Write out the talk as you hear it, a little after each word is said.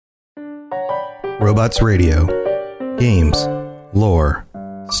Robots Radio. Games, lore,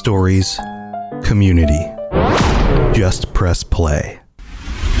 stories, community. Just press play.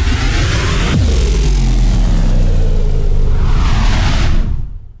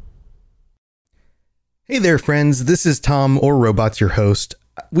 Hey there, friends. This is Tom, or Robots, your host.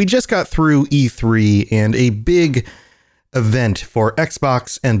 We just got through E3 and a big event for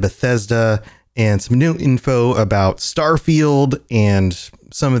Xbox and Bethesda, and some new info about Starfield and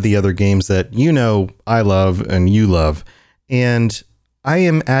some of the other games that you know I love and you love. And I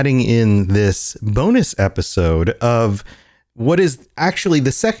am adding in this bonus episode of what is actually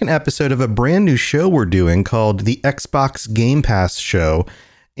the second episode of a brand new show we're doing called the Xbox Game Pass Show.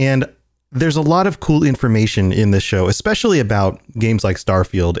 And there's a lot of cool information in this show, especially about games like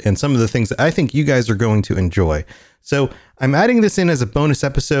Starfield and some of the things that I think you guys are going to enjoy. So I'm adding this in as a bonus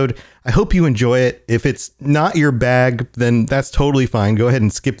episode. I hope you enjoy it. If it's not your bag, then that's totally fine. Go ahead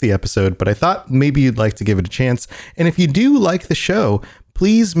and skip the episode. But I thought maybe you'd like to give it a chance. And if you do like the show,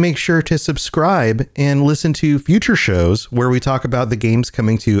 please make sure to subscribe and listen to future shows where we talk about the games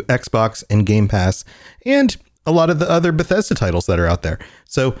coming to Xbox and Game Pass and a lot of the other Bethesda titles that are out there.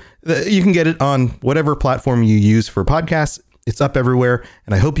 So you can get it on whatever platform you use for podcasts. It's up everywhere,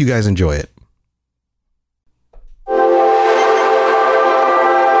 and I hope you guys enjoy it.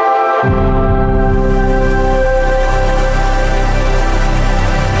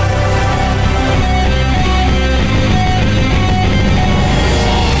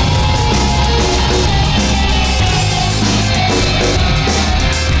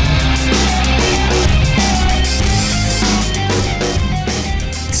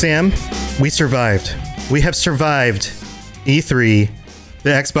 Sam, we survived. We have survived E3, the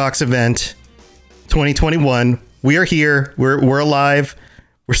Xbox event 2021. We are here. We're alive.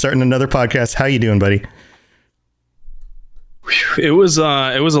 We're starting another podcast. How you doing, buddy? It was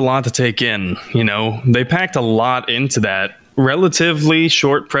a lot to take in. You know, they packed a lot into that relatively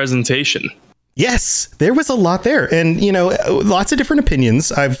short presentation. Yes, there was a lot there. And, you know, lots of different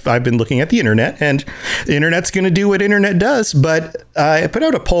opinions. I've been looking at the internet, and the internet's going to do what internet does. But I put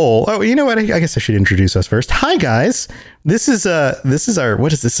out a poll. Oh, you know what? I guess I should introduce us first. Hi, guys. This is our,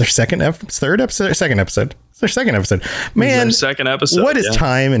 what is this? Our second episode? It's our second episode. Man, our second episode. What is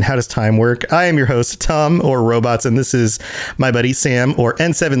time and how does time work? I am your host, Tom, or Robots, and this is my buddy Sam, or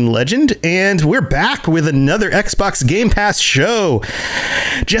N7 Legend, and we're back with another Xbox Game Pass show.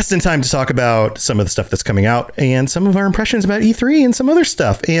 Just in time to talk about some of the stuff that's coming out and some of our impressions about E3 and some other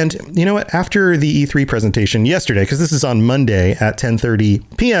stuff. And you know what? After the E3 presentation yesterday, because this is on Monday at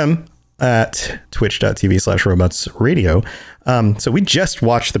 10:30 p.m., at twitch.tv/robotsradio. So we just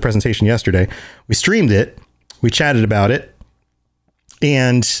watched the presentation yesterday. We streamed it. We chatted about it.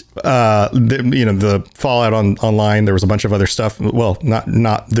 And, the fallout online, there was a bunch of other stuff. Well,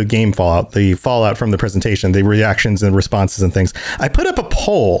 not the game fallout, the fallout from the presentation, the reactions and responses and things. I put up a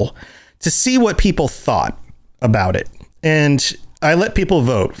poll to see what people thought about it. And I let people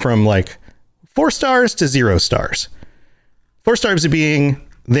vote from like 4 stars to 0 stars. 4 stars being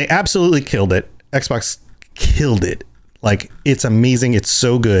they absolutely killed it. Xbox killed it. Like, it's amazing. It's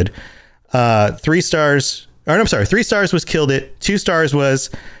so good. 3 stars. Or I'm sorry. 3 stars was killed it. 2 stars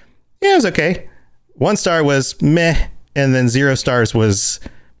was, yeah, it was okay. 1 star was meh. And then 0 stars was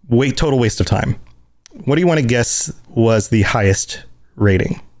total waste of time. What do you want to guess was the highest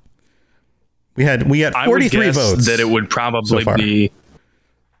rating? We had 43 votes. That it would probably be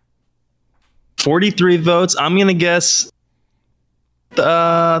 43 votes. I'm going to guess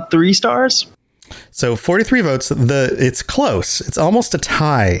 3 stars. So 43 votes. It's close. It's almost a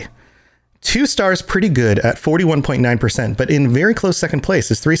tie. 2 stars pretty good at 41.9%, but in very close second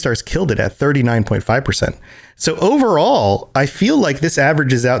place is 3 stars killed it at 39.5%. So overall, I feel like this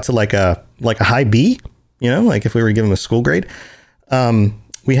averages out to like a high B, you know, like if we were giving a school grade.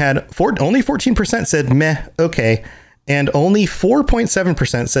 We had only 14% said meh, okay, and only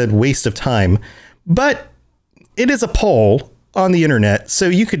 4.7% said waste of time. But it is a poll on the internet, so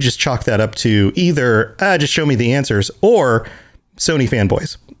you could just chalk that up to either just show me the answers or Sony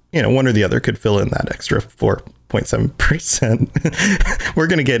fanboys. You know, one or the other could fill in that extra 4.7%. We're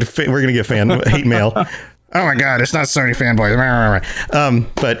gonna get fan hate mail. Oh my God, it's not Sony fanboys.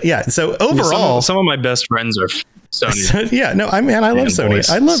 But yeah, so overall, some of my best friends are Sony. So, yeah, no, I love Sony.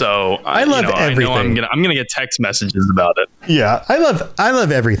 I love everything. I'm gonna get text messages about it. Yeah, I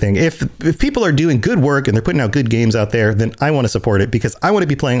love everything. If people are doing good work and they're putting out good games out there, then I want to support it because I want to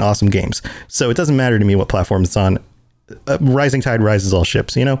be playing awesome games. So it doesn't matter to me what platform it's on. Rising tide rises all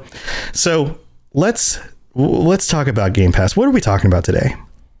ships, you know. So let's talk about Game Pass. What are we talking about today?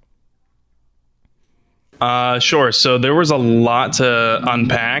 Sure. So there was a lot to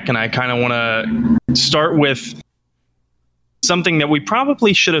unpack, and I kind of want to start with something that we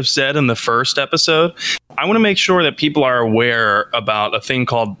probably should have said in the first episode. I want to make sure that people are aware about a thing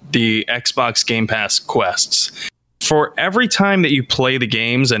called the Xbox Game Pass quests. For every time that you play the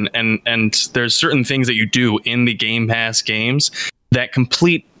games, and there's certain things that you do in the Game Pass games that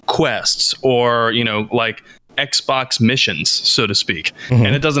complete quests, or, you know, like Xbox missions, so to speak. Mm-hmm.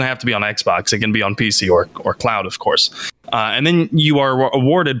 And it doesn't have to be on Xbox. It can be on PC or cloud, of course. And then you are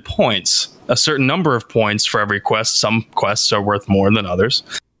awarded points, a certain number of points for every quest. Some quests are worth more than others.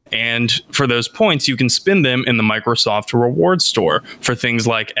 And for those points, you can spend them in the Microsoft Rewards Store for things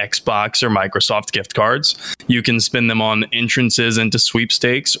like Xbox or Microsoft gift cards. You can spend them on entrances into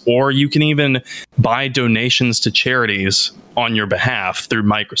sweepstakes, or you can even buy donations to charities on your behalf through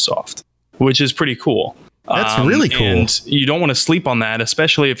Microsoft, which is pretty cool. That's really cool. And you don't want to sleep on that,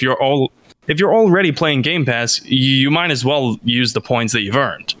 especially if you're already playing Game Pass. You might as well use the points that you've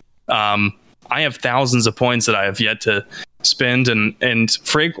earned. I have thousands of points that I have yet to spend, and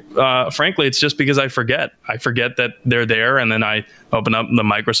frankly, it's just because I forget that they're there, and then I open up the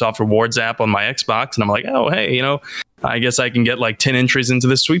Microsoft Rewards app on my Xbox, and I'm like, oh, hey, you know, I guess I can get like 10 entries into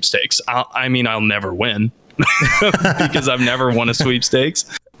the sweepstakes. I'll never win because I've never won a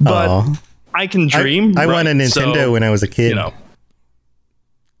sweepstakes, but Aww. I can dream. I won a Nintendo when I was a kid,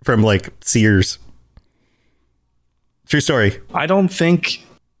 from like Sears. True story. I don't think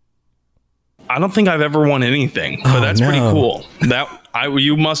I've ever won anything, but that's pretty cool.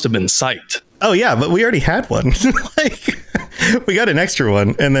 You must have been psyched. Oh yeah, but we already had one. Like, we got an extra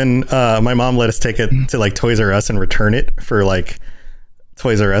one, and then my mom let us take it to like Toys R Us and return it for like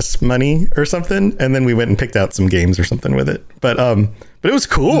Toys R Us money or something, and then we went and picked out some games or something with it. But it was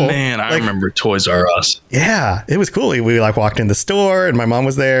cool. Man, I remember Toys R Us. Yeah, it was cool. We like walked in the store, and my mom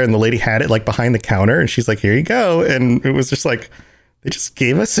was there, and the lady had it like behind the counter, and she's like, "Here you go," and it was just like, they just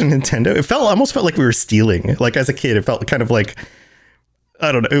gave us a Nintendo. It almost felt like we were stealing. Like, as a kid, it felt kind of like,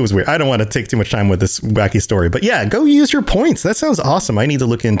 I don't know. It was weird. I don't want to take too much time with this wacky story, but yeah, go use your points. That sounds awesome. I need to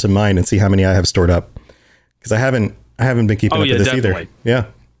look into mine and see how many I have stored up, because I haven't been keeping up with this either. Yeah.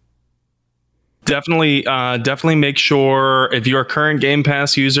 Definitely make sure, if you're a current Game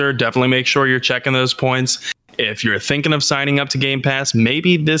Pass user, definitely make sure you're checking those points. If you're thinking of signing up to Game Pass,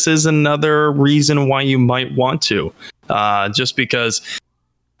 maybe this is another reason why you might want to. Just because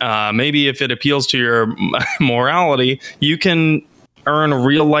maybe if it appeals to your morality, you can earn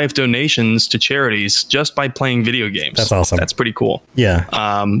real life donations to charities just by playing video games. That's awesome. That's pretty cool. Yeah.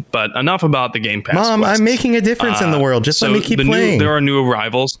 But enough about the Game Pass. Mom, quests. I'm making a difference in the world. Just let me keep playing. There are new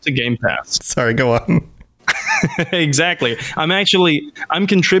arrivals to Game Pass. Sorry, go on. Exactly. I'm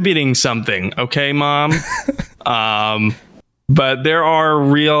contributing something. Okay, Mom. But there are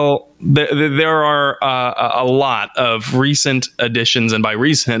a lot of recent additions, and by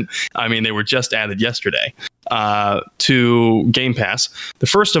recent, I mean they were just added yesterday, to Game Pass. The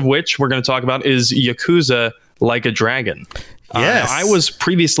first of which we're going to talk about is Yakuza Like a Dragon. Yes. I was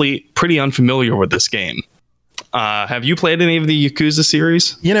previously pretty unfamiliar with this game. Have you played any of the Yakuza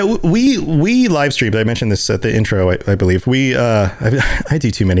series? You know, we live streamed. I mentioned this at the intro, I believe. I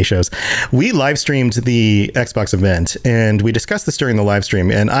do too many shows. We live streamed the Xbox event, and we discussed this during the live stream.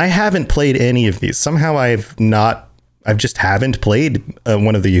 And I haven't played any of these. Somehow I just haven't played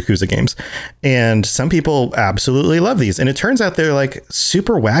one of the Yakuza games. And some people absolutely love these. And it turns out they're like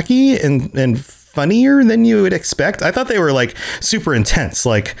super wacky and funnier than you would expect. I thought they were like super intense,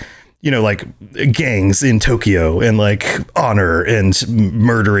 like, you know, like gangs in Tokyo and like honor and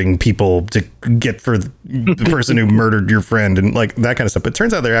murdering people to get for the person who murdered your friend and like that kind of stuff. But it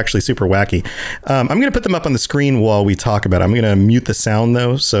turns out they're actually super wacky. I'm going to put them up on the screen while we talk about it. I'm going to mute the sound,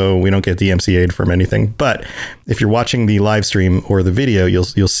 though, so we don't get DMCA'd from anything. But if you're watching the live stream or the video, you'll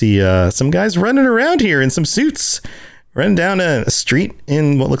see some guys running around here in some suits, running down a street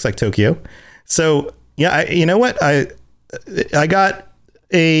in what looks like Tokyo. So, yeah, you know what? I got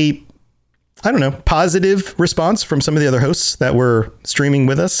a positive response from some of the other hosts that were streaming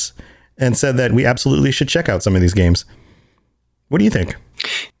with us and said that we absolutely should check out some of these games. What do you think?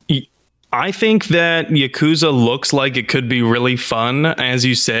 I think that Yakuza looks like it could be really fun. As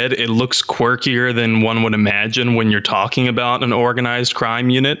you said, it looks quirkier than one would imagine when you're talking about an organized crime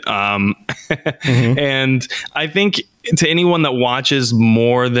unit. Mm-hmm. And I think to anyone that watches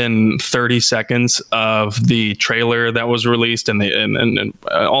more than 30 seconds of the trailer that was released and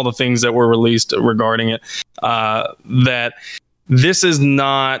all the things that were released regarding it, that this is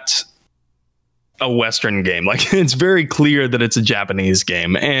not a Western game. Like, it's very clear that it's a Japanese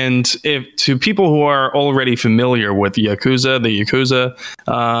game. And if to people who are already familiar with the Yakuza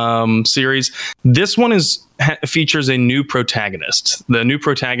series, this one features a new protagonist. The new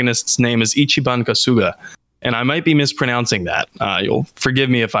protagonist's name is Ichiban Kasuga. And I might be mispronouncing that. You'll forgive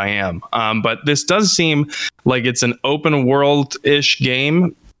me if I am. But this does seem like it's an open world-ish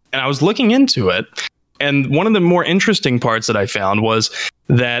game. And I was looking into it. And one of the more interesting parts that I found was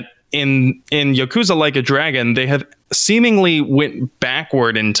that in Yakuza Like a Dragon, they have seemingly went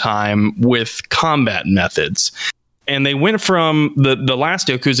backward in time with combat methods. And they went from the last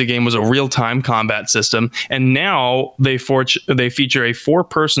Yakuza game was a real-time combat system. And now they feature a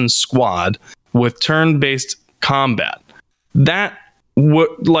 4-person squad with turn-based combat. That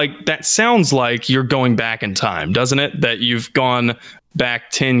sounds like you're going back in time, doesn't it? That you've gone back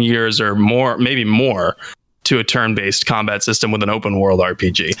 10 years or more, maybe more, to a turn-based combat system with an open world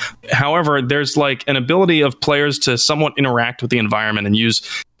RPG. However, there's like an ability of players to somewhat interact with the environment and use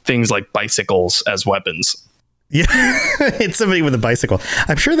things like bicycles as weapons. Yeah, it's somebody with a bicycle.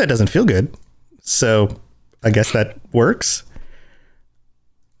 I'm sure that doesn't feel good. So I guess that works.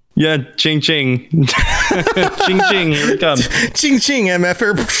 Yeah, ching ching. Ching ching, here it comes. Ching ching,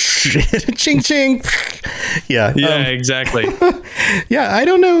 MFer. Ching ching. Yeah. Yeah, exactly. Yeah, I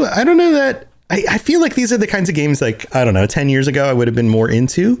don't know that. I feel like these are the kinds of games, like, I don't know, 10 years ago I would have been more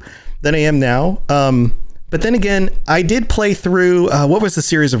into than I am now. But then again, I did play through, what was the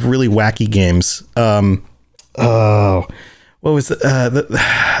series of really wacky games? What was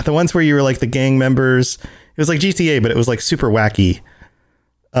the ones where you were like the gang members? It was like GTA, but it was like super wacky.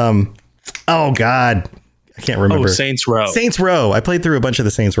 Oh God, I can't remember. Saints Row. Saints Row. I played through a bunch of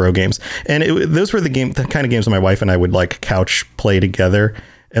the Saints Row games, and those were the kind of games my wife and I would like couch play together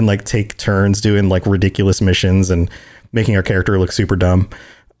and like take turns doing like ridiculous missions and making our character look super dumb.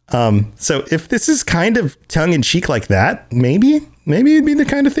 So if this is kind of tongue in cheek like that, maybe it'd be the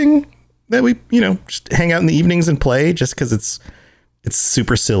kind of thing that we, just hang out in the evenings and play just because it's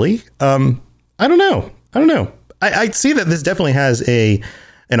super silly. I don't know. I see that this definitely has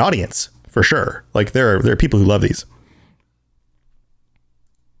an audience for sure. Like there are people who love these.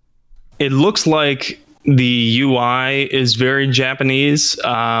 It looks like the UI is very Japanese.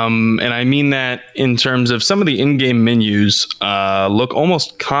 And I mean that in terms of some of the in-game menus look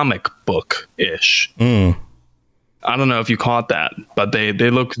almost comic book-ish. I don't know if you caught that, but they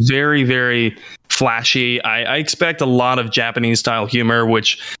look very, very flashy. I expect a lot of Japanese style humor,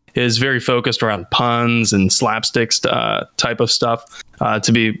 which is very focused around puns and slapstick type of stuff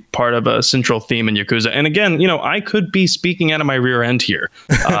to be part of a central theme in Yakuza. And again, I could be speaking out of my rear end here.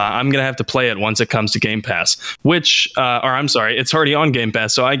 I'm going to have to play it once it comes to Game Pass, it's already on Game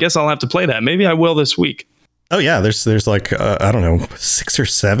Pass. So I guess I'll have to play that. Maybe I will this week. Oh yeah, there's like I don't know, 6 or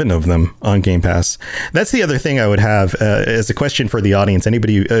 7 of them on Game Pass. That's the other thing I would have as a question for the audience.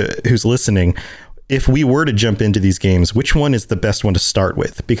 Anybody who's listening, if we were to jump into these games, which one is the best one to start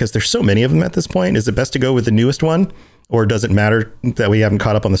with? Because there's so many of them at this point. Is it best to go with the newest one, or does it matter that we haven't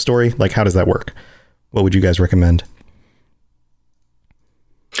caught up on the story? Like, how does that work? What would you guys recommend?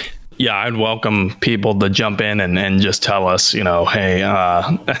 Yeah, I'd welcome people to jump in and just tell us, hey,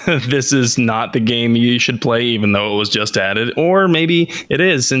 this is not the game you should play, even though it was just added. Or maybe it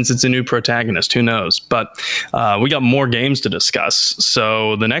is, since it's a new protagonist. Who knows? But we got more games to discuss.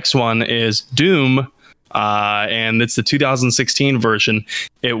 So the next one is Doom. And it's the 2016 version.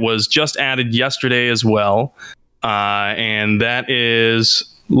 It was just added yesterday as well. And that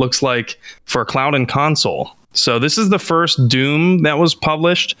looks like for cloud and console. So this is the first Doom that was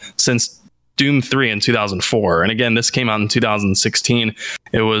published since Doom 3 in 2004. And again, this came out in 2016.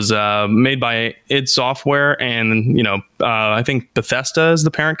 It was made by id Software, and I think Bethesda is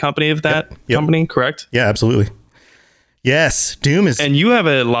the parent company of that company, correct? Yeah, absolutely. Yes, Doom is. And you have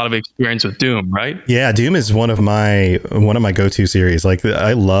a lot of experience with Doom, right? Yeah, Doom is one of my go-to series. Like,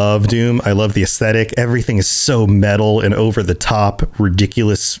 I love Doom. I love the aesthetic. Everything is so metal and over the top,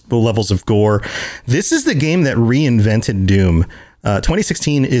 ridiculous levels of gore. This is the game that reinvented Doom.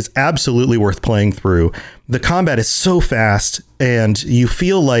 2016 is absolutely worth playing through. The combat is so fast, and you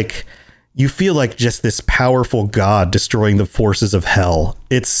feel like just this powerful god destroying the forces of hell.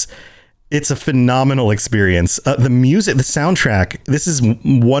 It's a phenomenal experience. The music, the soundtrack, this is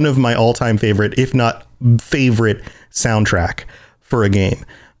one of my all-time favorite, if not favorite, soundtrack for a game.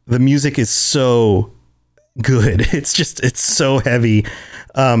 The music is so good. It's so heavy.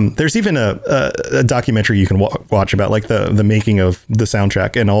 There's even a documentary you can watch about like the making of the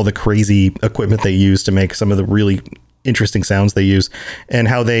soundtrack and all the crazy equipment they use to make some of the really interesting sounds they use, and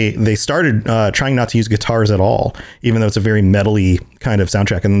how they started trying not to use guitars at all, even though it's a very metally kind of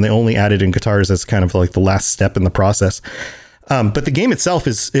soundtrack, and then they only added in guitars as kind of like the last step in the process. But the game itself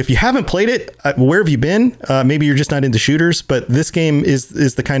is, if you haven't played it, where have you been? Maybe you're just not into shooters, but this game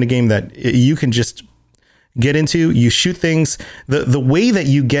is the kind of game that you can just get into. You shoot things. The way that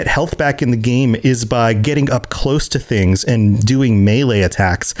you get health back in the game is by getting up close to things and doing melee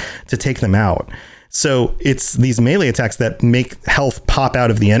attacks to take them out. So it's these melee attacks that make health pop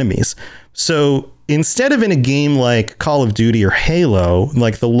out of the enemies. So instead of in a game like Call of Duty or Halo,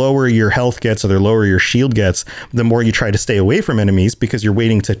 like the lower your health gets or the lower your shield gets, the more you try to stay away from enemies because you're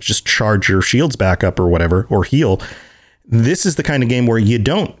waiting to just charge your shields back up or whatever, or heal. This is the kind of game where you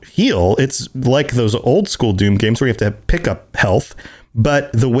don't heal. It's like those old school Doom games where you have to pick up health.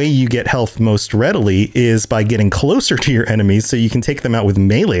 But the way you get health most readily is by getting closer to your enemies so you can take them out with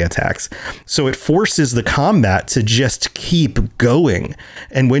melee attacks. So it forces the combat to just keep going.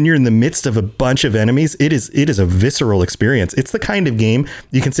 And when you're in the midst of a bunch of enemies, it is a visceral experience. It's the kind of game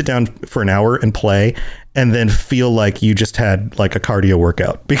you can sit down for an hour and play and then feel like you just had like a cardio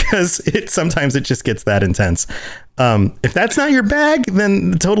workout, because sometimes it just gets that intense. If that's not your bag,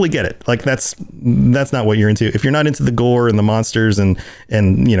 then totally get it. Like that's not what you're into. If you're not into the gore and the monsters and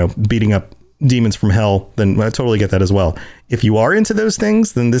beating up demons from hell, then I totally get that as well. If you are into those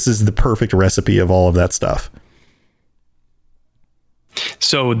things, then this is the perfect recipe of all of that stuff.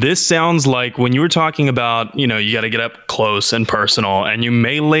 So this sounds like when you were talking about, you got to get up close and personal and you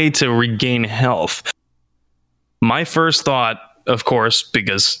melee to regain health. My first thought, of course,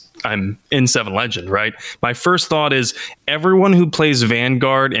 because I'm in 7 Legend, right? My first thought is everyone who plays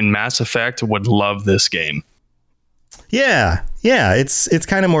Vanguard in Mass Effect would love this game. Yeah, it's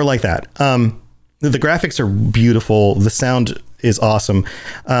kind of more like that. The graphics are beautiful. The sound is awesome.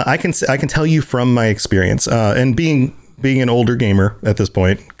 I can tell you from my experience, and being an older gamer at this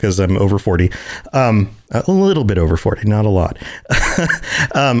point, because I'm over 40, a little bit over 40, not a lot.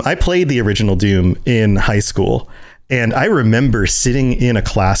 I played the original Doom in high school, and I remember sitting in a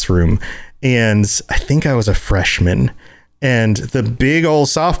classroom, and I think I was a freshman, and the big old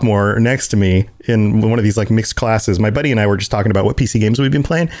sophomore next to me in one of these like mixed classes, my buddy and I were just talking about what PC games we've been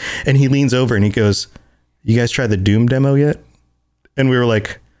playing, and he leans over and he goes, "You guys tried the Doom demo yet?" And we were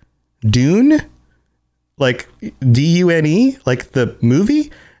like, "Dune? Like Dune, like the movie?"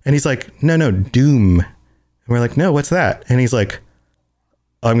 And he's like, no, Doom. And we're like, "No, what's that?" And he's like,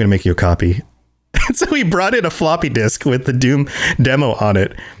 "I'm going to make you a copy." And so he brought in a floppy disk with the Doom demo on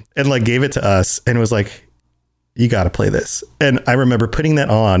it and like gave it to us and was like, "You got to play this." And I remember putting that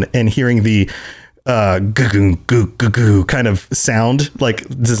on and hearing the goo goo goo goo kind of sound, like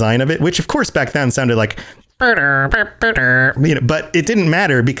design of it, which of course back then sounded like, but it didn't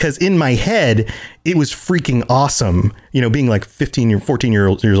matter because in my head it was freaking awesome, being like 14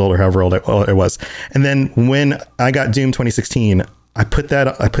 years old or however old I was. And then when I got Doom 2016, I put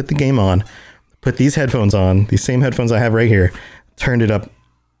the game on, put these headphones on, these same headphones I have right here, turned it up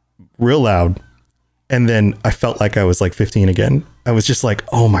real loud, and then I felt like I was like 15 again. I was just like,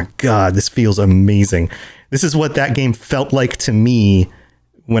 oh my God, this feels amazing. This is what that game felt like to me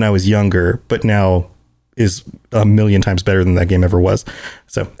when I was younger, but now is a million times better than that game ever was.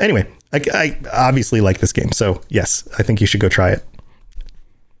 So anyway, I obviously like this game. So yes, I think you should go try it.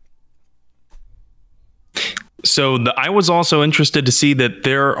 So I was also interested to see that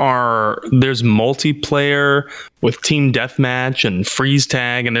there's multiplayer with team deathmatch and freeze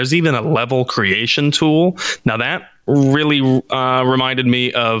tag, and there's even a level creation tool. Now that really reminded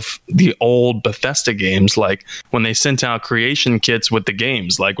me of the old Bethesda games, like when they sent out creation kits with the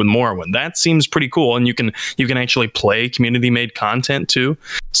games, like with Morrowind. That seems pretty cool, and you can actually play community made content too.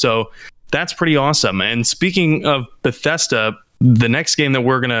 So that's pretty awesome. And speaking of Bethesda, the next game that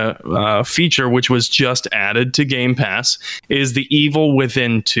we're going to feature, which was just added to Game Pass, is The Evil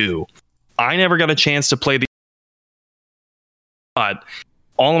Within 2. I never got a chance to play but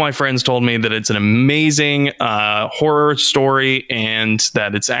all of my friends told me that it's an amazing horror story and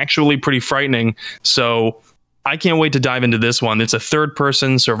that it's actually pretty frightening. So I can't wait to dive into this one. It's a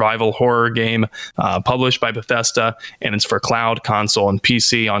third-person survival horror game published by Bethesda, and it's for cloud, console, and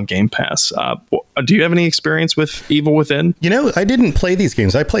PC on Game Pass. Do you have any experience with Evil Within? I didn't play these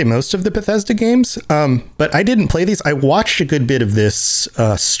games. I play most of the Bethesda games, but I didn't play these. I watched a good bit of this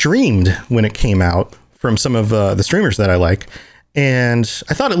streamed when it came out from some of the streamers that I like, and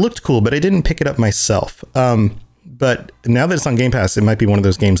I thought it looked cool, but I didn't pick it up myself. But now that it's on Game Pass, it might be one of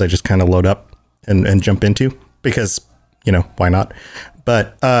those games I just kind of load up and jump into. Because, why not?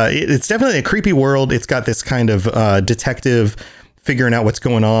 But it's definitely a creepy world. It's got this kind of detective figuring out what's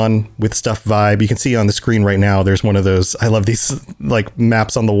going on with stuff vibe. You can see on the screen right now, there's one of those, I love these like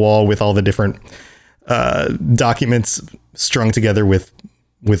maps on the wall with all the different documents strung together with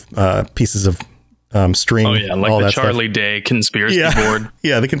pieces of string. Oh yeah, like all the that Charlie stuff. Day conspiracy board.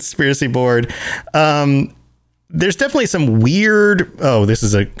 Yeah, the conspiracy board. There's definitely some weird... Oh, this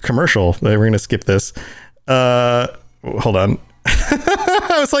is a commercial. We're going to skip this. Hold on.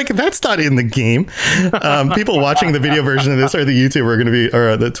 I was like, that's not in the game. People watching the video version of this or the YouTube are going to be,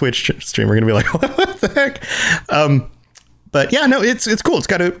 or the Twitch stream are going to be like, what the heck? But yeah, no, it's cool. It's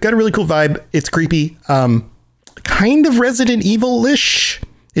got a really cool vibe. It's creepy. Kind of Resident Evil-ish.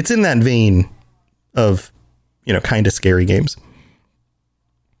 It's in that vein of, kind of scary games.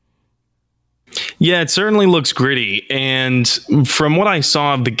 Yeah, it certainly looks gritty. And from what I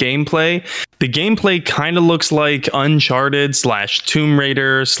saw of the gameplay kind of looks like Uncharted / Tomb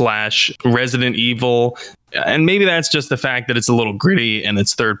Raider / Resident Evil. And maybe that's just the fact that it's a little gritty and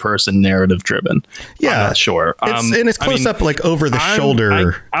it's third person narrative driven. Yeah, I'm not sure. It's close up, like over the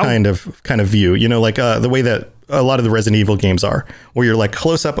shoulder kind of view, like the way that a lot of the Resident Evil games are, where you're like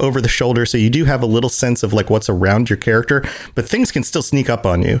close up over the shoulder. So you do have a little sense of like what's around your character, but things can still sneak up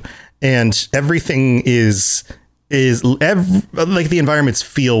on you. And everything is like the environments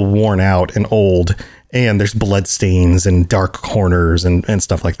feel worn out and old, and there's blood stains and dark corners and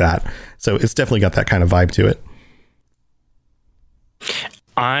stuff like that. So it's definitely got that kind of vibe to it.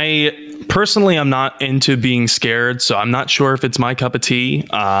 I personally, I'm not into being scared, so I'm not sure if it's my cup of tea.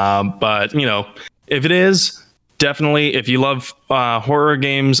 But if it is, definitely, if you love horror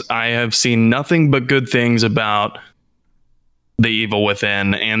games, I have seen nothing but good things about The Evil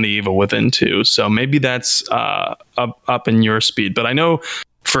Within and The Evil Within 2. So maybe that's up in your speed. But I know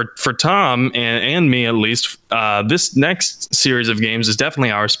for Tom and me, at least, this next series of games is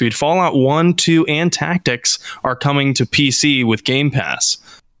definitely our speed. Fallout 1, 2, and Tactics are coming to PC with Game Pass.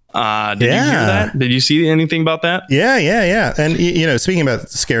 Did you hear that? Did you see anything about that? Yeah. And, speaking about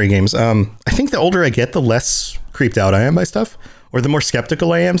scary games, I think the older I get, the less creeped out I am by stuff. Or the more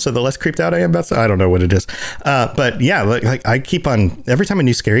skeptical I am, so the less creeped out I am about stuff. I don't know what it is. But yeah, like I keep on, every time a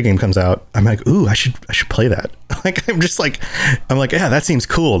new scary game comes out, I'm like, ooh, I should play that. Like, I'm like, yeah, that seems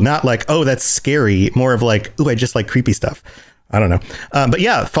cool. Not like, oh, that's scary. More of like, ooh, I just like creepy stuff. I don't know. But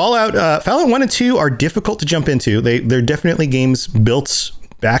yeah, Fallout 1 and 2 are difficult to jump into. They're definitely games built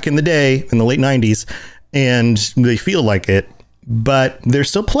back in the day, in the late 90s, and they feel like it. But they're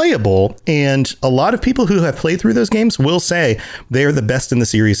still playable, and a lot of people who have played through those games will say they are the best in the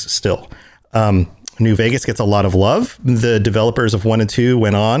series still. New Vegas gets a lot of love. The developers of 1 and 2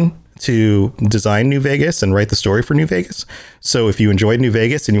 went on to design New Vegas and write the story for New Vegas. So if you enjoyed New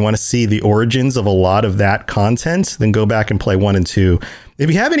Vegas and you want to see the origins of a lot of that content, then go back and play 1 and 2. If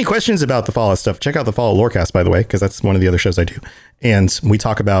you have any questions about the Fallout stuff, check out the Fallout Lorecast, by the way, because that's one of the other shows I do. And we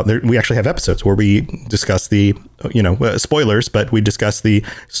talk about, we actually have episodes where we discuss the, spoilers, but we discuss the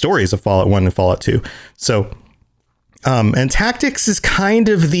stories of Fallout 1 and Fallout 2. So, and Tactics is kind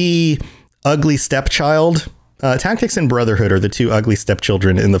of the ugly stepchild. Tactics and Brotherhood are the two ugly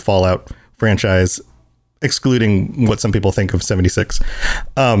stepchildren in the Fallout franchise, excluding what some people think of 76.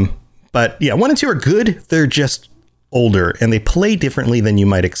 But yeah, 1 and 2 are good. They're just older, and they play differently than you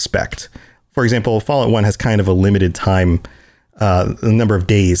might expect. For example, Fallout 1 has kind of a limited time, the number of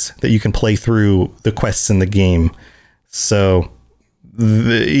days that you can play through the quests in the game. So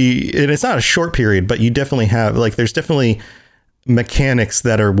and it's not a short period, but you definitely have, like, there's definitely mechanics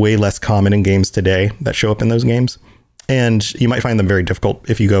that are way less common in games today that show up in those games. And you might find them very difficult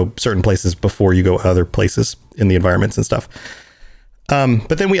if you go certain places before you go other places in the environments and stuff.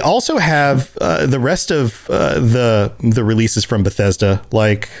 But then we also have the rest of the releases from Bethesda,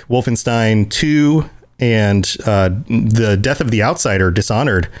 like Wolfenstein 2 and the Death of the Outsider,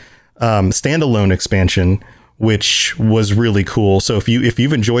 Dishonored standalone expansion, which was really cool. So if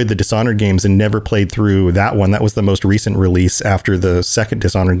you've enjoyed the Dishonored games and never played through that one, that was the most recent release after the second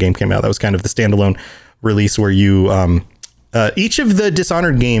Dishonored game came out. That was kind of the standalone release where you each of the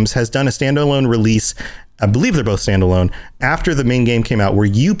Dishonored games has done a standalone release. I believe they're both standalone after the main game came out, where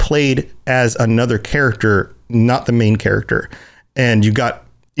you played as another character, not the main character. And you got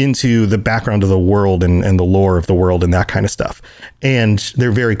into the background of the world and the lore of the world and that kind of stuff. And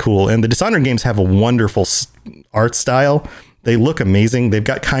they're very cool. And the Dishonored games have a wonderful art style. They look amazing. They've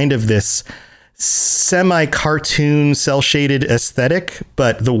got kind of this semi-cartoon, cel-shaded aesthetic,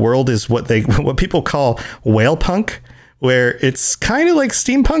 but the world is what people call whale punk, where it's kind of like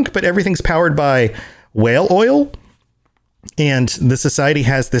steampunk, but everything's powered by whale oil. And the society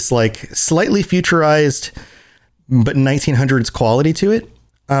has this like slightly futurized but 1900s quality to it.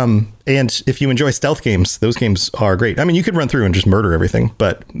 And if you enjoy stealth games, those games are great. I mean, you could run through and just murder everything,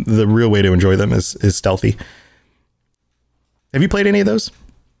 but the real way to enjoy them is stealthy. Have you played any of those?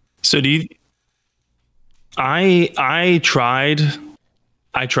 So I tried.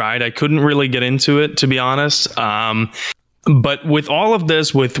 I couldn't really get into it, to be honest. But with all of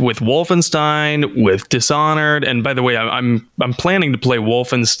this, with Wolfenstein, with Dishonored, and by the way, I'm planning to play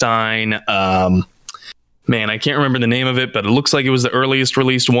Wolfenstein. Man, I can't remember the name of it, but it looks like it was the earliest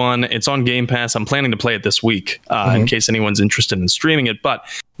released one. It's on Game Pass. I'm planning to play it this week in case anyone's interested in streaming it. But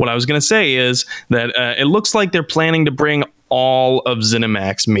what I was going to say is that it looks like they're planning to bring all of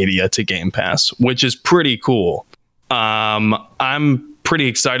ZeniMax media to Game Pass, which is pretty cool. I'm pretty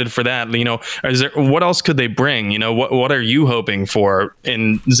excited for that. You know, what else could they bring? You know, what are you hoping for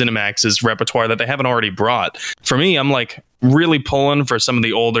in ZeniMax's repertoire that they haven't already brought? For me, I'm like really pulling for some of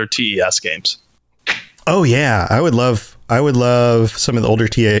the older TES games. Oh yeah, I would love some of the older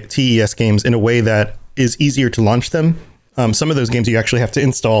TES games in a way that is easier to launch them. Some of those games you actually have to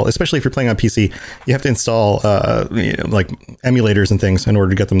install, especially if you're playing on PC. You have to install like emulators and things in order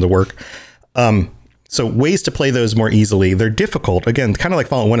to get them to work. So ways to play those more easily. They're difficult. Again, kind of like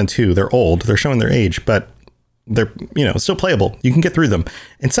Fallout 1 and 2. They're old. They're showing their age, but they're still playable. You can get through them.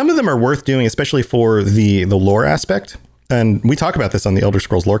 And some of them are worth doing, especially for the lore aspect. And we talk about this on the Elder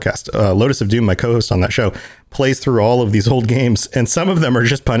Scrolls Lorecast. Lotus of Doom, my co-host on that show, plays through all of these old games, and some of them are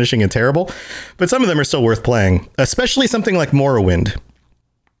just punishing and terrible, but some of them are still worth playing, especially something like Morrowind.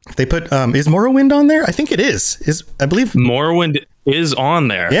 They put, is Morrowind on there? I think it is. I believe Morrowind is on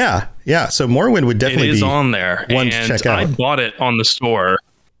there. Yeah. So Morrowind would definitely be on there. One to check out. I bought it on the store.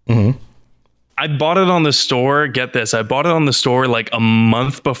 Mm-hmm. I bought it on the store. Get this. I bought it on the store like a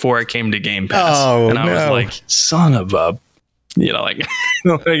month before it came to Game Pass. Oh, and I was like, son of a, like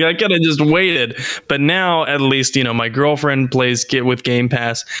I could have just waited. But now at least, my girlfriend plays with Game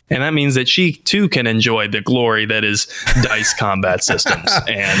Pass. And that means that she too can enjoy the glory that is DICE combat systems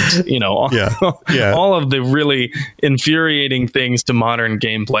and, all of the really infuriating things to modern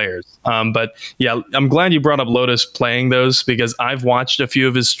game players. But yeah, I'm glad you brought up Lotus playing those, because I've watched a few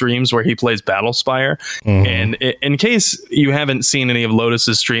of his streams where he plays Battlespire. Mm-hmm. And in case you haven't seen any of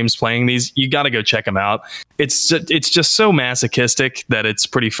Lotus's streams playing these, you got to go check them out. It's just so masochistic that it's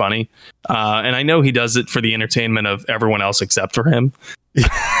pretty funny. And I know he does it for the entertainment of everyone else except for him.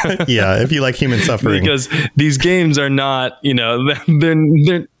 Yeah, if you like human suffering. Because these games are not,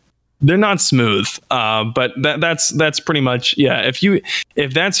 they're not smooth. But that's pretty much, yeah.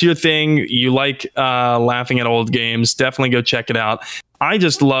 If that's your thing, you like laughing at old games, definitely go check it out. I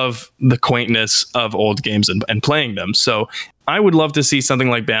just love the quaintness of old games and playing them. So I would love to see something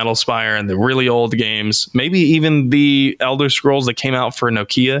like Battlespire and the really old games, maybe even the Elder Scrolls that came out for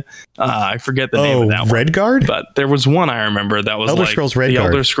Nokia. I forget the name of that one. Redguard? But there was one I remember that was Elder Scrolls Redguard. The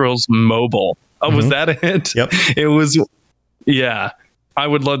Elder Scrolls Mobile. Oh, was that it? Yep. It was, yeah. I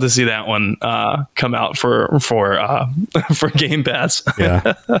would love to see that one come out for Game Pass.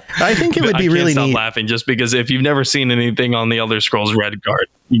 Yeah, I think it would be really neat. I can't stop laughing just because if you've never seen anything on the Elder Scrolls Redguard,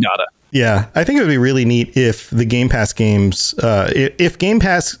 you gotta. Yeah, I think it would be really neat if the Game Pass games, if Game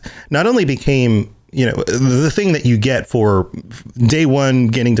Pass not only became the thing that you get for day one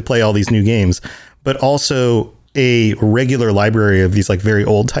getting to play all these new games, but also a regular library of these like very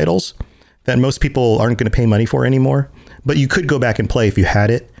old titles that most people aren't going to pay money for anymore. But you could go back and play if you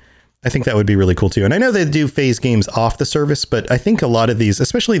had it. I think that would be really cool too. And I know they do phase games off the service, but I think a lot of these,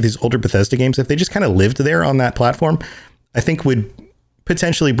 especially these older Bethesda games, if they just kind of lived there on that platform, I think would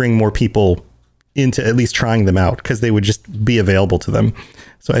potentially bring more people into at least trying them out, because they would just be available to them.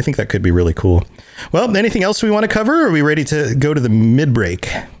 So I think that could be really cool. Well, anything else we want to cover? Or are we ready to go to the mid-break?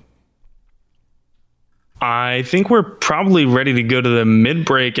 I think we're probably ready to go to the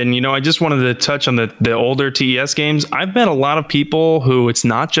mid-break. And, I just wanted to touch on the older TES games. I've met a lot of people who it's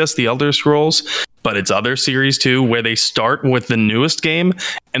not just the Elder Scrolls, but it's other series too, where they start with the newest game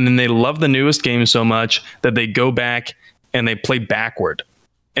and then they love the newest game so much that they go back and they play backward.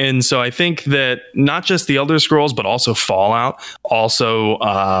 And so I think that not just the Elder Scrolls, but also Fallout, also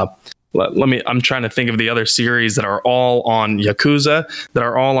I'm trying to think of the other series that are all on Yakuza, that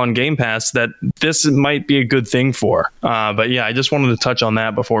are all on Game Pass, that this might be a good thing for. But yeah, I just wanted to touch on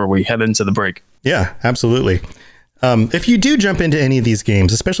that before we head into the break. Yeah, absolutely. If you do jump into any of these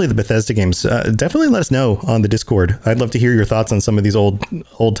games, especially the Bethesda games, definitely let us know on the Discord. I'd love to hear your thoughts on some of these old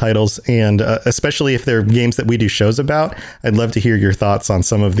titles, and especially if they're games that we do shows about, I'd love to hear your thoughts on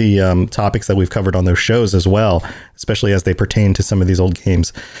some of the topics that we've covered on those shows as well, especially as they pertain to some of these old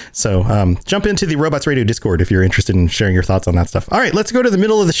games. So jump into the Robots Radio Discord if you're interested in sharing your thoughts on that stuff. All right, let's go to the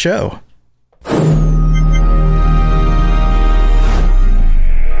middle of the show.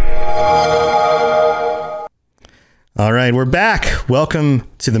 All right, we're back. Welcome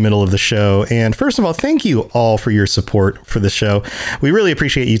to the middle of the show. And first of all, thank you all for your support for the show. We really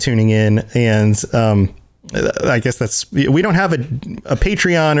appreciate you tuning in. And I guess we don't have a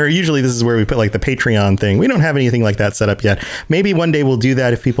Patreon, or usually this is where we put like the Patreon thing. We don't have anything like that set up yet. Maybe one day we'll do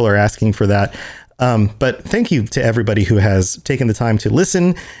that if people are asking for that. But thank you to everybody who has taken the time to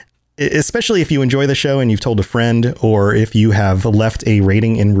listen, especially if you enjoy the show and you've told a friend, or if you have left a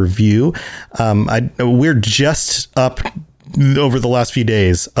rating and review. We're just up over the last few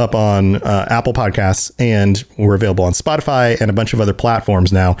days up on Apple Podcasts, and we're available on Spotify and a bunch of other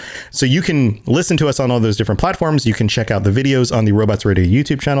platforms now. So you can listen to us on all those different platforms. You can check out the videos on the Robots Radio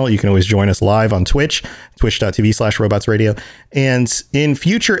YouTube channel. You can always join us live on Twitch, twitch.tv/robotsradio. And in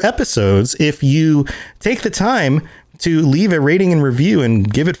future episodes, if you take the time to leave a rating and review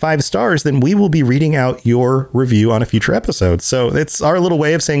and give it 5 stars, then we will be reading out your review on a future episode. So it's our little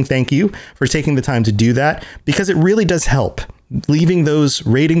way of saying thank you for taking the time to do that, because it really does help. Leaving those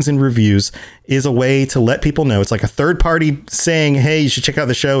ratings and reviews is a way to let people know. It's like a third party saying, hey, you should check out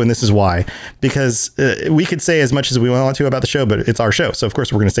the show, and this is why. Because we could say as much as we want to about the show, but it's our show. So of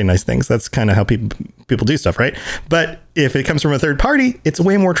course we're going to say nice things. That's kind of how people do stuff, right? But if it comes from a third party, it's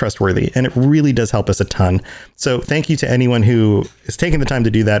way more trustworthy, and it really does help us a ton. So thank you to anyone who is taking the time to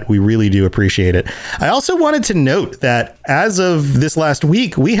do that. We really do appreciate it. I also wanted to note that as of this last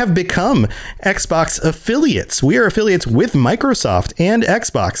week, we have become Xbox affiliates. We are affiliates with Microsoft and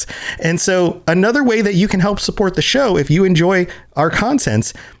Xbox. And so another way that you can help support the show, if you enjoy our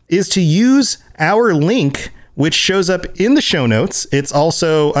content, is to use our link, which shows up in the show notes. It's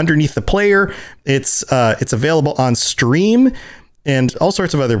also underneath the player. It's available on stream and all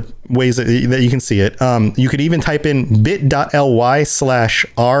sorts of other ways that you can see it. You could even type in bit.ly/RR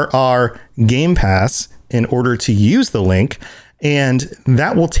Game Pass in order to use the link. And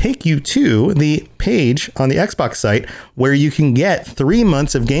that will take you to the page on the Xbox site where you can get 3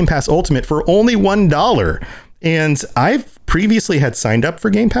 months of Game Pass Ultimate for only $1. And I've previously had signed up for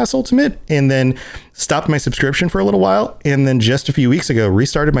Game Pass Ultimate and then stopped my subscription for a little while. And then just a few weeks ago,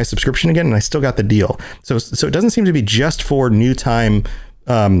 restarted my subscription again, and I still got the deal. So it doesn't seem to be just for new time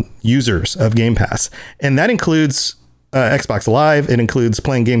users of Game Pass. And that includes Xbox Live. It includes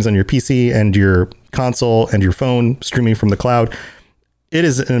playing games on your PC and your console and your phone, streaming from the cloud. It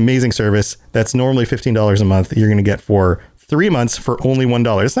is an amazing service that's normally $15 a month. You're going to get for 3 months for only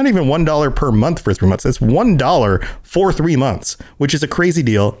 $1. It's not even $1 per month for 3 months. It's $1 for 3 months, which is a crazy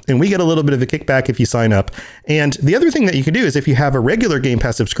deal. And we get a little bit of a kickback if you sign up. And the other thing that you could do is, if you have a regular Game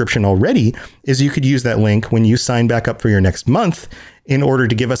Pass subscription already, is you could use that link when you sign back up for your next month in order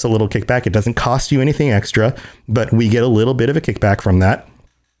to give us a little kickback. It doesn't cost you anything extra, but we get a little bit of a kickback from that.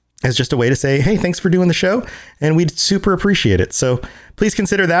 It's just a way to say, hey, thanks for doing the show, and we'd super appreciate it. So please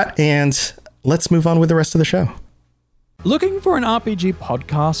consider that, and let's move on with the rest of the show. Looking for an RPG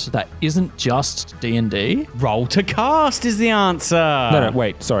podcast that isn't just D&D? Roll to Cast is the answer. No,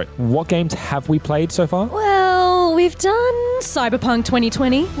 wait, sorry. What games have we played so far? Well, we've done Cyberpunk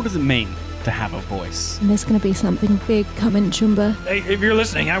 2020. What does it mean to have a voice? And there's going to be something big coming, Chumba. Hey, if you're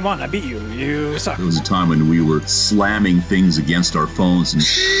listening, I won. I beat you. You suck. There was a time when we were slamming things against our phones and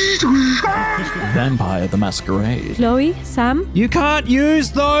Vampire the Masquerade. Chloe, Sam. You can't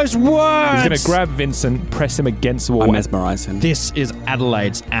use those words. He's going to grab Vincent, press him against the wall. I mesmerize him. This is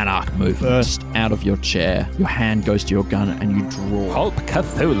Adelaide's Anarch move. Burst out of your chair. Your hand goes to your gun and you draw. Hulk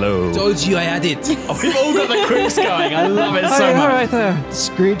Cthulhu. Told you I had it. Oh, we've all got the quips going. I love it so much. Right there.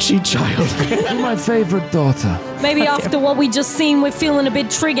 Screechy child. My favorite daughter. Maybe after what we just seen, we're feeling a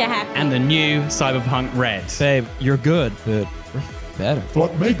bit trigger happy. And the new Cyberpunk Red. Babe, you're good, but we're better.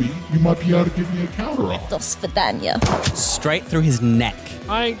 Thought maybe you might be able to give me a counter offer. Dos Vidania. Straight through his neck.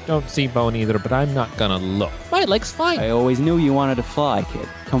 I don't see bone either, but I'm not gonna look. My leg's fine. I always knew you wanted to fly, kid.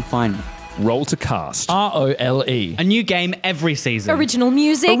 Come find me. Roll to Cast. ROLE. A new game every season. Original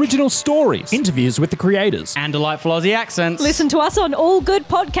music. Original stories. Interviews with the creators. And delightful Aussie accents. Listen to us on all good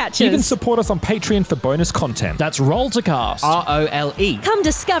podcatchers. Even support us on Patreon for bonus content. That's Roll to Cast. ROLE. Come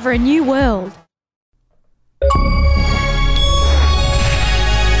discover a new world.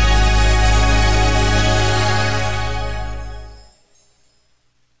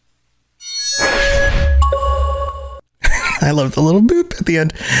 I love the little boop at the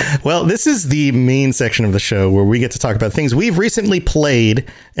end. Well, this is the main section of the show where we get to talk about things we've recently played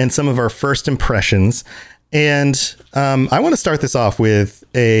and some of our first impressions. And I want to start this off with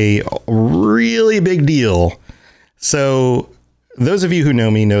a really big deal. So those of you who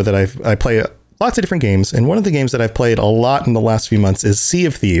know me know that I play lots of different games. And one of the games that I've played a lot in the last few months is Sea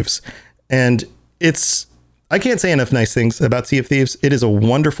of Thieves. And it's I can't say enough nice things about Sea of Thieves. It is a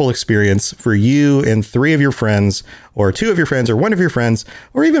wonderful experience for you and 3 of your friends, or 2 of your friends, or 1 of your friends,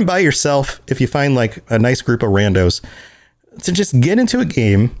 or even by yourself if you find like a nice group of randos, to just get into a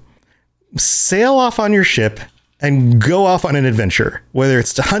game, sail off on your ship, and go off on an adventure, whether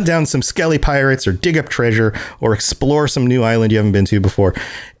it's to hunt down some skelly pirates or dig up treasure or explore some new island you haven't been to before.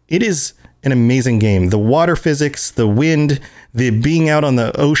 It is an amazing game. The water physics, the wind, the being out on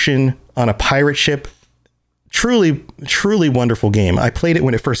the ocean on a pirate ship, truly, truly wonderful game. I played it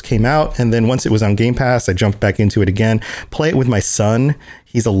when it first came out, and then once it was on Game Pass, I jumped back into it again. Play it with my son.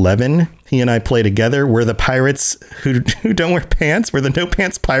 He's 11. He and I play together. We're the pirates who don't wear pants. We're the no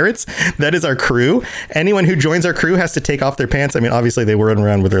pants pirates. That is our crew. Anyone who joins our crew has to take off their pants. I mean, obviously they run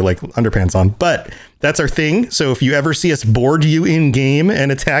around with their like underpants on, but that's our thing. So if you ever see us board you in game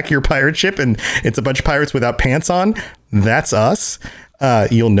and attack your pirate ship and it's a bunch of pirates without pants on, that's us.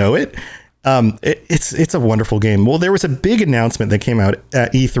 You'll know it. It's a wonderful game. Well, there was a big announcement that came out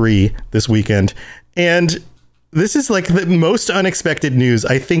at E3 this weekend, and this is like the most unexpected news,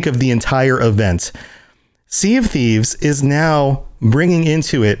 I think, of the entire event. Sea of Thieves is now bringing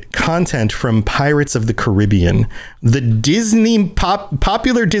into it content from Pirates of the Caribbean, the Disney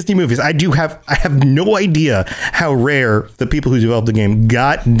popular Disney movies. I have no idea how rare the people who developed the game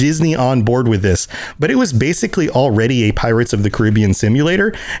got Disney on board with this, but it was basically already a Pirates of the Caribbean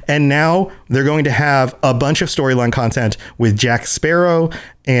simulator. And now they're going to have a bunch of storyline content with Jack Sparrow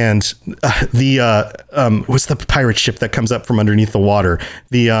and what's the pirate ship that comes up from underneath the water?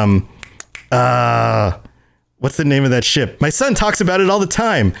 What's the name of that ship? My son talks about it all the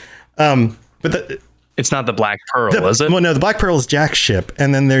time. But it's not the Black Pearl, is it? Well, no, the Black Pearl is Jack's ship.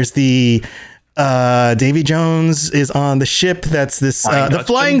 And then there's the Davy Jones is on the ship. That's this the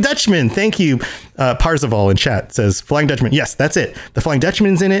Flying Dutchman. Thank you. Parzival in chat says Flying Dutchman. Yes, that's it. The Flying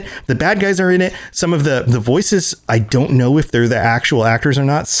Dutchman's in it. The bad guys are in it. Some of the voices, I don't know if they're the actual actors or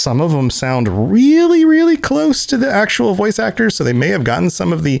not. Some of them sound really, really close to the actual voice actors. So they may have gotten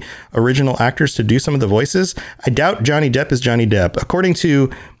some of the original actors to do some of the voices. I doubt Johnny Depp is Johnny Depp. According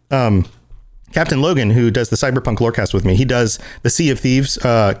to Captain Logan, who does the Cyberpunk Lorecast with me, he does the Sea of Thieves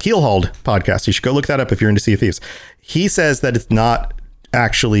Keelhauled podcast. You should go look that up if you're into Sea of Thieves. He says that it's not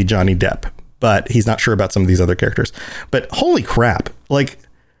actually Johnny Depp, but he's not sure about some of these other characters. But holy crap, like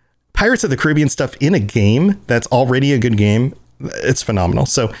Pirates of the Caribbean stuff in a game that's already a good game, it's phenomenal.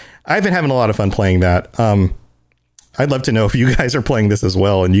 So I've been having a lot of fun playing that. I'd love to know if you guys are playing this as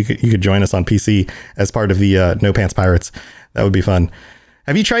well, and you could join us on PC as part of the No Pants Pirates. That would be fun.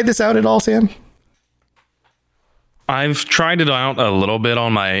 Have you tried this out at all, Sam? I've tried it out a little bit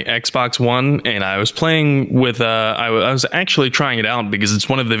on my Xbox One, and I was playing with, I was actually trying it out because it's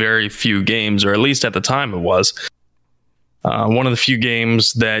one of the very few games, or at least at the time it was, one of the few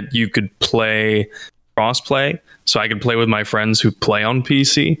games that you could play cross-play, so I could play with my friends who play on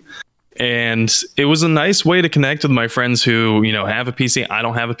PC. And it was a nice way to connect with my friends who, have a PC. I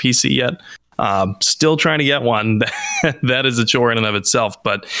don't have a PC yet. Still trying to get one. That is a chore in and of itself,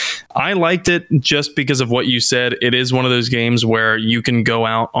 but I liked it just because of what you said. It is one of those games where you can go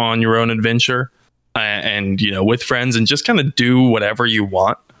out on your own adventure and with friends and just kind of do whatever you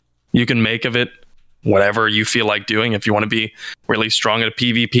want. You can make of it whatever you feel like doing. If you want to be really strong at a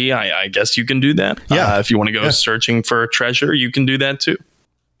PvP, I guess you can do that. Yeah. If you want to go searching for treasure, you can do that too.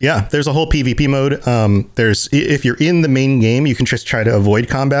 Yeah, there's a whole PvP mode. If you're in the main game, you can just try to avoid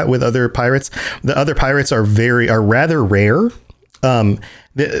combat with other pirates. The other pirates are rather rare.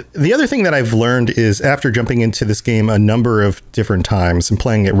 The other thing that I've learned is after jumping into this game a number of different times and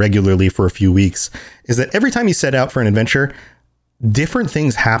playing it regularly for a few weeks, is that every time you set out for an adventure, different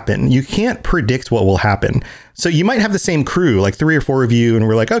things happen. You can't predict what will happen. So you might have the same crew, like 3 or 4 of you, and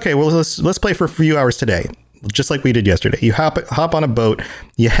we're like, okay, well, let's play for a few hours today. Just like we did yesterday. You hop on a boat,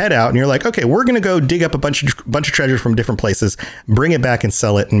 you head out, and you're like, okay, we're going to go dig up a bunch of treasure from different places, bring it back and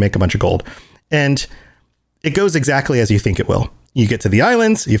sell it and make a bunch of gold. And it goes exactly as you think it will. You get to the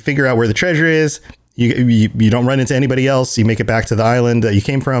islands, you figure out where the treasure is, you don't run into anybody else, you make it back to the island that you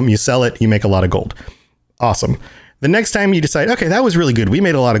came from, you sell it, you make a lot of gold. Awesome. The next time you decide, okay, that was really good. We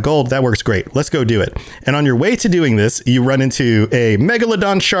made a lot of gold. That works great. Let's go do it. And on your way to doing this, you run into a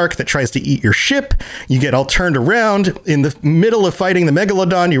megalodon shark that tries to eat your ship. You get all turned around. In the middle of fighting the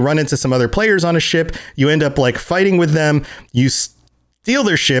megalodon, you run into some other players on a ship. You end up like fighting with them. You steal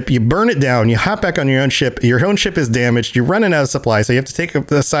their ship. You burn it down. You hop back on your own ship. Your own ship is damaged. You're running out of supply. So you have to take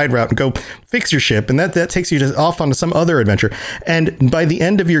the side route and go fix your ship. And that takes you off onto some other adventure. And by the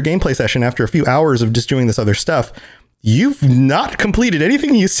end of your gameplay session, after a few hours of just doing this other stuff, you've not completed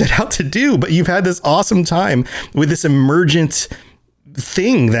anything you set out to do, but you've had this awesome time with this emergent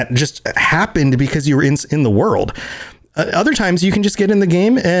thing that just happened because you were in the world. Other times you can just get in the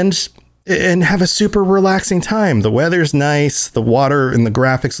game and have a super relaxing time. The weather's nice, the water and the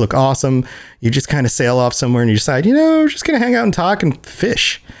graphics look awesome. You just kind of sail off somewhere and you decide, we're just going to hang out and talk and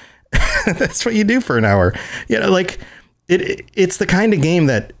fish. That's what you do for an hour. Like it's the kind of game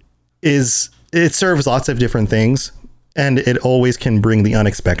that it serves lots of different things, and it always can bring the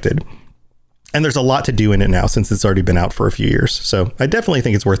unexpected. And there's a lot to do in it now since it's already been out for a few years. So I definitely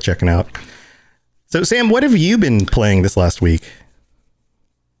think it's worth checking out. So Sam, what have you been playing this last week?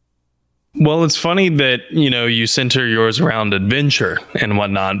 Well, it's funny that, you center yours around adventure and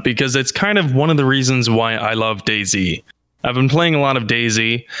whatnot, because it's kind of one of the reasons why I love DayZ. I've been playing a lot of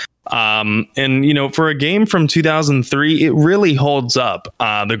DayZ. And, for a game from 2003, it really holds up.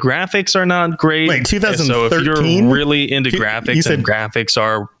 The graphics are not great. Wait, 2013? So if you're really into graphics, and graphics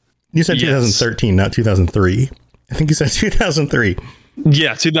are... You said 2013, not 2003. I think you said 2003.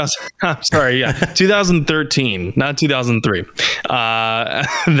 Yeah, 2013, not 2003.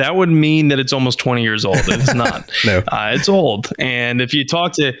 That would mean that it's almost 20 years old. It's not. No, it's old. And if you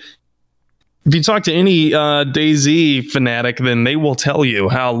talk to any DayZ fanatic, then they will tell you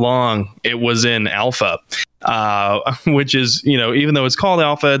how long it was in alpha, which is, even though it's called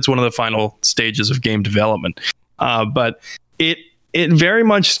alpha, it's one of the final stages of game development. But it very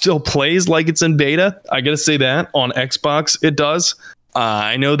much still plays like it's in beta. I got to say that on Xbox, it does.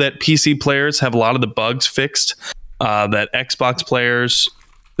 I know that PC players have a lot of the bugs fixed that Xbox players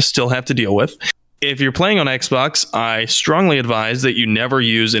still have to deal with. If you're playing on Xbox, I strongly advise that you never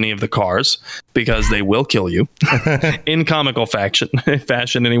use any of the cars because they will kill you in comical fashion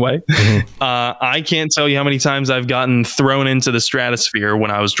anyway. Mm-hmm. I can't tell you how many times I've gotten thrown into the stratosphere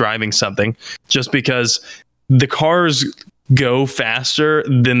when I was driving something just because the cars go faster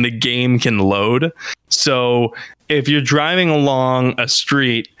than the game can load. So if you're driving along a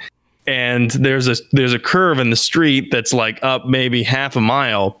street and there's a curve in the street that's like up maybe half a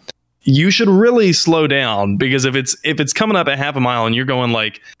mile, you should really slow down, because if it's coming up at half a mile and you're going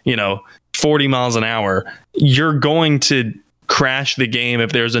 40 miles an hour, you're going to crash the game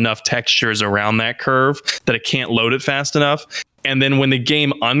if there's enough textures around that curve that it can't load it fast enough. And then when the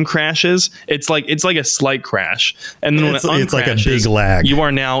game uncrashes, it's like a slight crash. And then when it uncrashes, it's like a big lag. You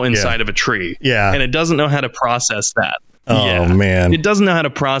are now inside of a tree. Yeah. And it doesn't know how to process that. Oh, man. It doesn't know how to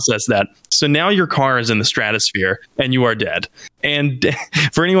process that. So now your car is in the stratosphere and you are dead. And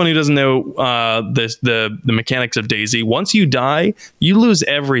for anyone who doesn't know the mechanics of DayZ, once you die, you lose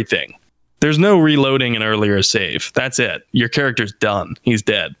everything. There's no reloading an earlier save. That's it. Your character's done. He's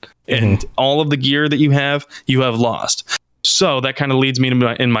dead. Mm-hmm. And all of the gear that you have lost. So that kind of leads me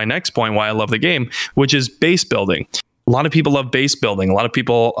to my next point why I love the game, which is base building. A lot of people love base building. A lot of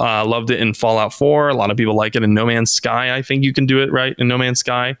people loved it in Fallout 4. A lot of people like it in No Man's Sky. I think you can do it right in No Man's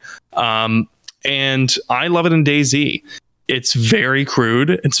Sky. And I love it in DayZ. It's very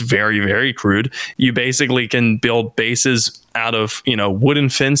crude. It's very, very crude. You basically can build bases out of, wooden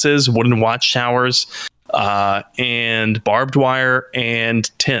fences, wooden watchtowers, and barbed wire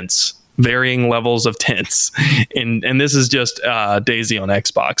and tents. Varying levels of tents, and this is just DayZ on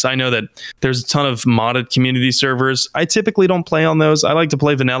Xbox. I know that there's a ton of modded community servers. I typically don't play on those. I like to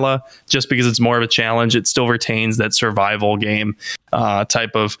play vanilla just because it's more of a challenge. It still retains that survival game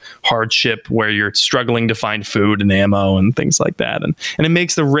type of hardship where you're struggling to find food and ammo and things like that, and it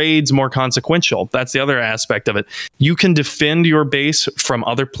makes the raids more consequential. That's the other aspect of it. You can defend your base from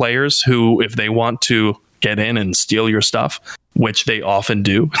other players who, if they want to get in and steal your stuff, which they often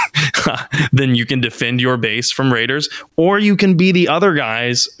do, then you can defend your base from raiders, or you can be the other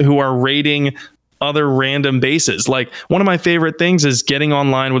guys who are raiding other random bases. Like, one of my favorite things is getting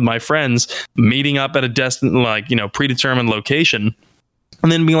online with my friends, meeting up at a predetermined location,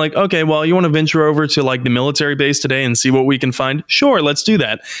 and then being like, okay, well, you want to venture over to the military base today and see what we can find? Sure, let's do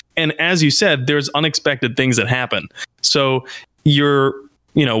that. And as you said, there's unexpected things that happen. So you're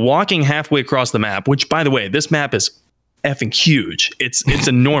walking halfway across the map, which, by the way, this map is effing huge. It's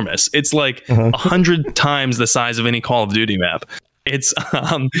enormous. It's like 100 times the size of any Call of Duty map.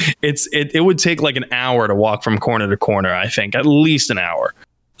 It would take like an hour to walk from corner to corner. I think at least an hour.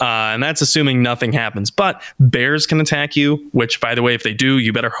 And that's assuming nothing happens. But bears can attack you, which, by the way, if they do,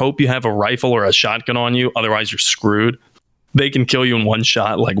 you better hope you have a rifle or a shotgun on you. Otherwise, you're screwed. They can kill you in one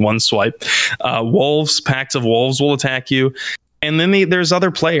shot, like one swipe. Packs of wolves will attack you. And then there's other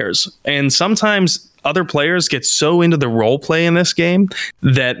players. And sometimes other players get so into the role play in this game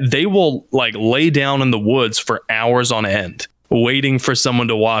that they will lay down in the woods for hours on end, waiting for someone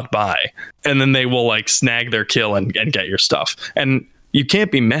to walk by. And then they will snag their kill and get your stuff. And you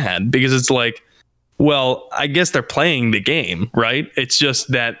can't be mad, because it's like, Well, I guess they're playing the game, right? It's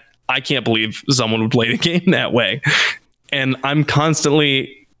just that I can't believe someone would play the game that way. And I'm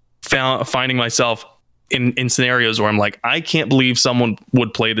constantly finding myself in scenarios where I'm like, I can't believe someone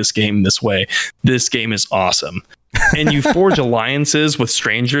would play this game this way. This game is awesome. And you forge alliances with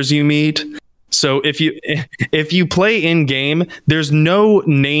strangers you meet. So if you play in game, there's no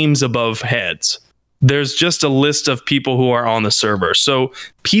names above heads. There's just a list of people who are on the server. So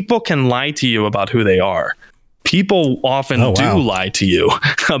people can lie to you about who they are. People often do lie to you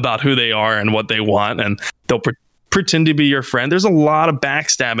about who they are and what they want, and they'll pretend to be your friend. There's a lot of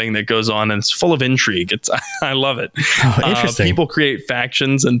backstabbing that goes on, and it's full of intrigue. I love it. Interesting. People create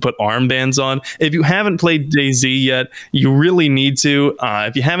factions and put armbands on. If you haven't played DayZ yet, you really need to.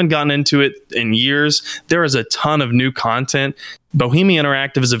 If you haven't gotten into it in years, there is a ton of new content. Bohemia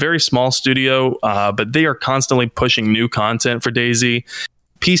Interactive is a very small studio, but they are constantly pushing new content for DayZ.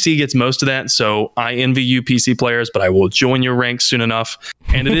 PC gets most of that, so I envy you PC players, but I will join your ranks soon enough.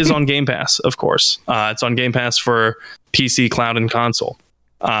 And it is on Game Pass, of course. It's on Game Pass for PC, cloud, and console.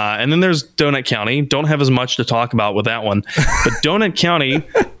 And then there's Donut County. Don't have as much to talk about with that one. But Donut County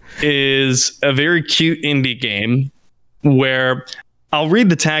is a very cute indie game where I'll read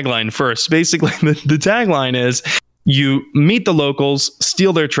the tagline first. Basically, the tagline is you meet the locals,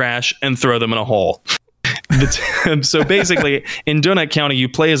 steal their trash, and throw them in a hole. So basically, in Donut County, you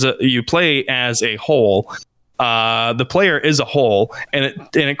play as a hole. The player is a hole, and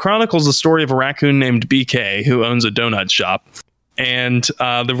it chronicles the story of a raccoon named BK who owns a donut shop. And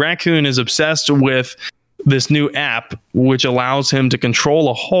the raccoon is obsessed with this new app, which allows him to control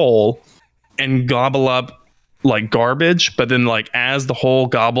a hole and gobble up like garbage. But then, like as the hole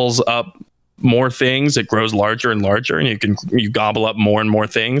gobbles up more things, it grows larger and larger, and you gobble up more and more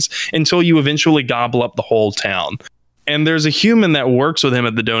things until you eventually gobble up the whole town. And there's a human that works with him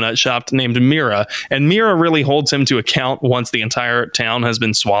at the donut shop named Mira, and Mira really holds him to account once the entire town has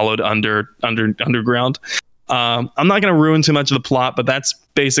been swallowed underground. I'm not going to ruin too much of the plot, but that's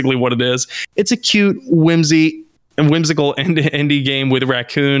basically what it is. It's a cute, whimsical indie game with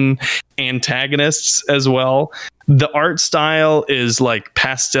raccoon antagonists as well. The art style is like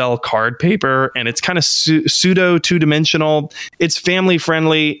pastel card paper, and it's kind of pseudo two-dimensional. It's family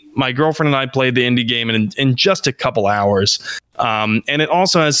friendly. My girlfriend and I played the indie game in just a couple hours. And it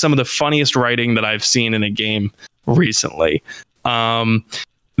also has some of the funniest writing that I've seen in a game recently.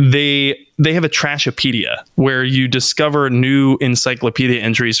 They have a Trashopedia where you discover new encyclopedia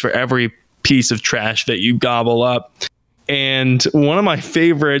entries for every piece of trash that you gobble up. And one of my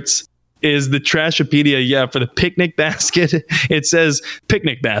favorites is the Trashopedia. For the picnic basket, it says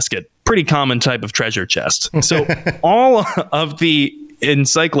picnic basket, pretty common type of treasure chest. So all of the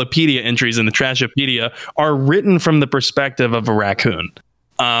encyclopedia entries in the Trashopedia are written from the perspective of a raccoon.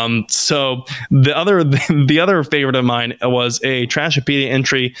 So the other favorite of mine was a Trashopedia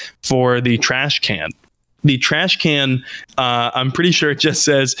entry for the trash can. The trash can, I'm pretty sure it just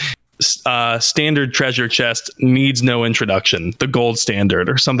says standard treasure chest needs no introduction, the gold standard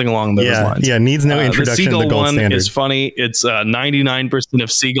or something along those lines. Yeah, needs no introduction. The seagull the gold one standard is funny. It's 99%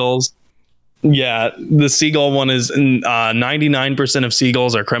 of seagulls. Yeah, the seagull one is 99% of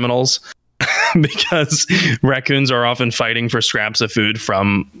seagulls are criminals because raccoons are often fighting for scraps of food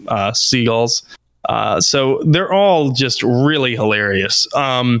from seagulls. So they're all just really hilarious.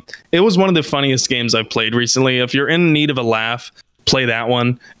 It was one of the funniest games I've played recently. If you're in need of a laugh, play that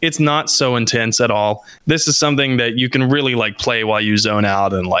one. It's not so intense at all. This is something that you can really like play while you zone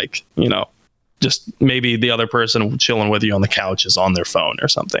out and like, you know, just maybe the other person chilling with you on the couch is on their phone or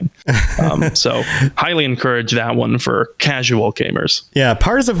something. So highly encourage that one for casual gamers. Yeah,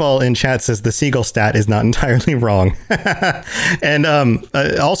 Parzival in chat says the seagull stat is not entirely wrong. And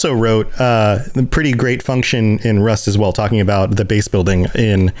also wrote a pretty great function in Rust as well, talking about the base building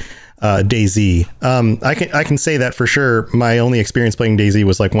in DayZ. I can say that for sure. My only experience playing DayZ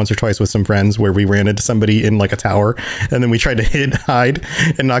was like once or twice with some friends where we ran into somebody in like a tower, and then we tried to hide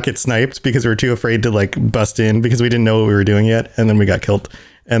and not get sniped because we were too afraid to like bust in because we didn't know what we were doing yet, and then we got killed.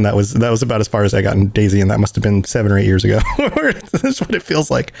 And that was about as far as I got in DayZ, and that must have been 7 or 8 years ago. That's what it feels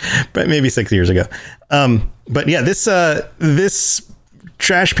like, but maybe 6 years ago. But yeah, this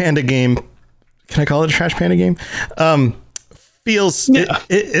Trash Panda game, can I call it a Trash Panda game? Feels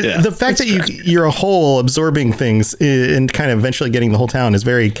the fact that you're a whole absorbing things and kind of eventually getting the whole town is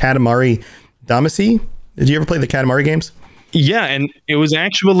very Katamari Damacy. Did you ever play the Katamari games? Yeah, and it was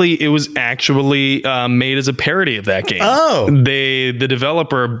actually made as a parody of that game. Oh, the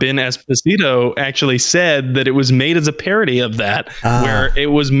developer Ben Esposito actually said that it was made as a parody of that, where it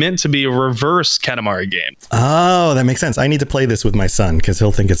was meant to be a reverse Katamari game. Oh, that makes sense. I need to play this with my son because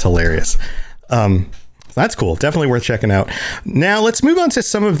he'll think it's hilarious. That's cool. Definitely worth checking out. Now let's move on to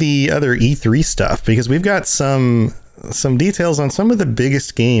some of the other E3 stuff, because we've got some details on some of the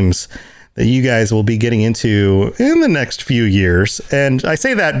biggest games that you guys will be getting into in the next few years. And I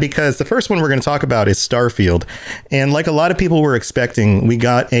say that because the first one we're going to talk about is Starfield. And like a lot of people were expecting, we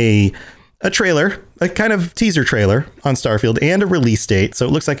got a trailer, a kind of teaser trailer on Starfield and a release date. So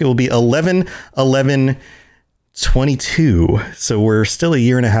it looks like it will be 11/11/22. So we're still a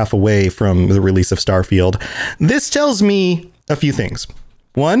year and a half away from the release of Starfield. This tells me a few things.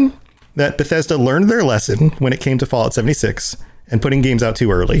 One, that Bethesda learned their lesson when it came to Fallout 76 and putting games out too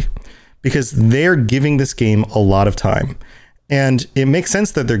early, because they're giving this game a lot of time. And it makes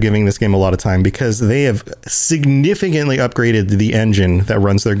sense that they're giving this game a lot of time because they have significantly upgraded the engine that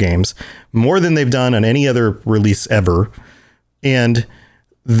runs their games, more than they've done on any other release ever. And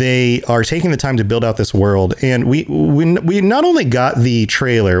they are taking the time to build out this world. And we not only got the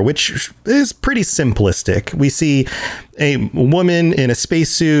trailer, which is pretty simplistic. We see a woman in a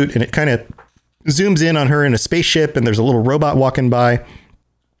spacesuit, and it kind of zooms in on her in a spaceship, and there's a little robot walking by.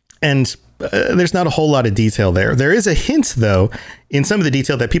 And there's not a whole lot of detail there. There is a hint, though, in some of the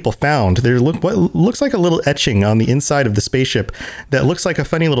detail that people found. There's what looks like a little etching on the inside of the spaceship that looks like a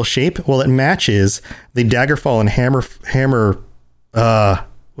funny little shape. Well, it matches the Daggerfall and Hammer.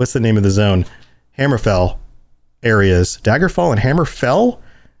 What's the name of the zone? Hammerfell areas. Daggerfall and Hammerfell?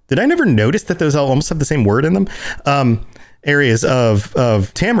 Did I never notice that those all almost have the same word in them? Areas of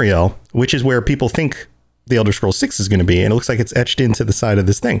Tamriel, which is where people think the Elder Scrolls 6 is going to be, and it looks like it's etched into the side of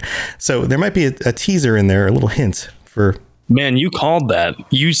this thing. So there might be a teaser in there, a little hint for... Man, you called that.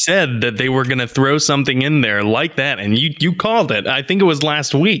 You said that they were going to throw something in there like that, and you called it. I think it was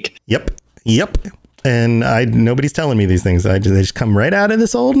last week. Yep. And nobody's telling me these things. They just come right out of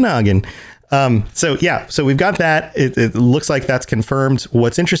this old noggin. So we've got that. It looks like that's confirmed.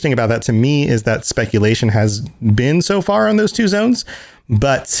 What's interesting about that to me is that speculation has been so far on those two zones,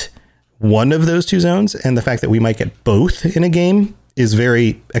 but one of those two zones and the fact that we might get both in a game is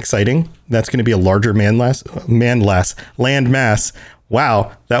very exciting. That's going to be a larger land mass.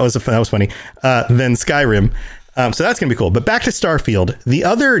 Wow, that was funny. Than Skyrim. So that's going to be cool. But back to Starfield. The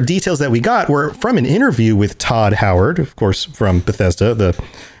other details that we got were from an interview with Todd Howard, of course, from Bethesda, the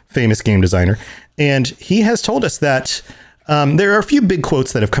famous game designer. And he has told us that there are a few big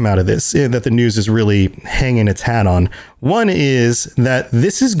quotes that have come out of this that the news is really hanging its hat on. One is that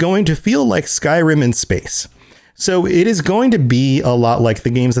this is going to feel like Skyrim in space. So it is going to be a lot like the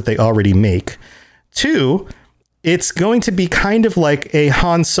games that they already make. Two, it's going to be kind of like a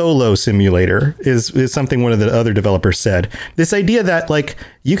Han Solo simulator is something one of the other developers said. This idea that like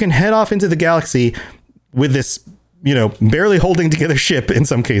you can head off into the galaxy with this, barely holding together ship in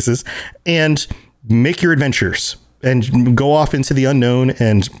some cases and make your adventures and go off into the unknown,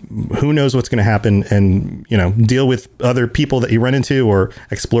 and who knows what's going to happen, and, deal with other people that you run into or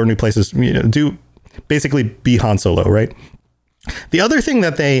explore new places, basically be Han Solo, right? The other thing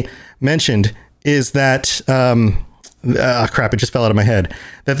that they mentioned is that, crap, it just fell out of my head,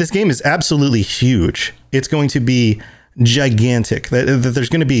 that this game is absolutely huge. It's going to be gigantic, that there's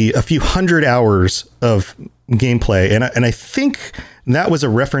going to be a few hundred hours of gameplay. And I think that was a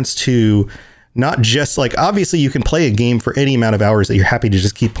reference to not just like, obviously you can play a game for any amount of hours that you're happy to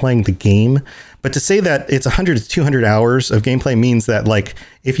just keep playing the game. But to say that it's 100 to 200 hours of gameplay means that like,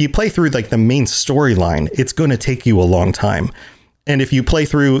 if you play through like the main storyline, it's going to take you a long time. And if you play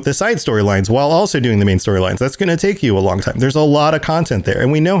through the side storylines while also doing the main storylines, that's going to take you a long time. There's a lot of content there. And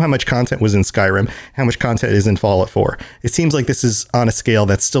we know how much content was in Skyrim, how much content is in Fallout 4. It seems like this is on a scale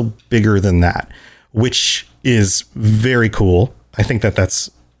that's still bigger than that, which is very cool. I think that that's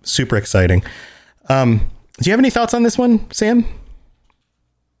super exciting. Do you have any thoughts on this one, Sam?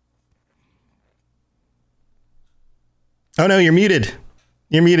 Oh no, you're muted.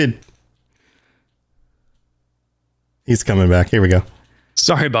 You're muted. He's coming back. Here we go.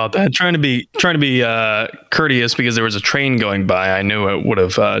 Sorry about that. Trying to be courteous because there was a train going by. I knew it would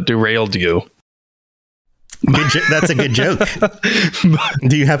have derailed you. That's a good joke.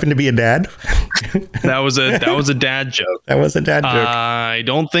 Do you happen to be a dad? That was a dad joke. That was a dad joke. I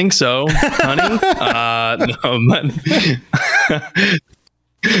don't think so, honey.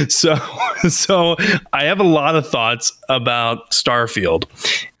 No, so I have a lot of thoughts about Starfield.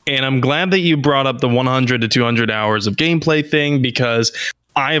 And I'm glad that you brought up the 100 to 200 hours of gameplay thing, because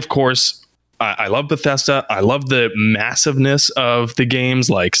I love Bethesda. I love the massiveness of the games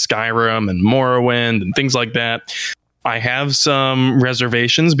like Skyrim and Morrowind and things like that. I have some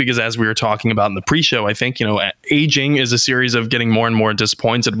reservations because, as we were talking about in the pre-show, I think, aging is a series of getting more and more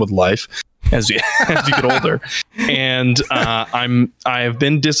disappointed with life. as you as you get older. And I've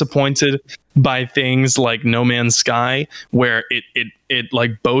been disappointed by things like No Man's Sky, where it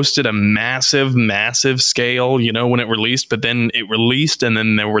like boasted a massive scale, when it released, but then it released and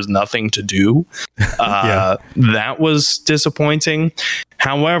then there was nothing to do. That was disappointing.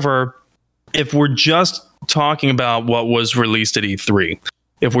 However, if we're just talking about what was released at E3,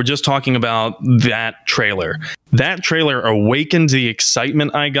 if we're just talking about that trailer awakened the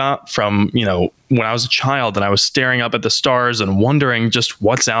excitement I got from, when I was a child and I was staring up at the stars and wondering just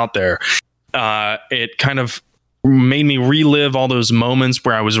what's out there. It kind of made me relive all those moments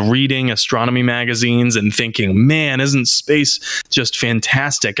where I was reading astronomy magazines and thinking, man, isn't space just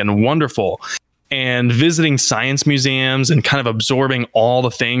fantastic and wonderful? And visiting science museums and kind of absorbing all the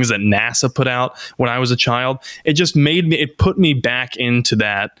things that NASA put out when I was a child, it put me back into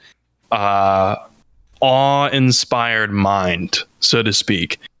that awe-inspired mind, so to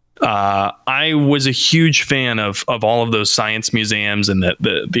speak. I was a huge fan of all of those science museums and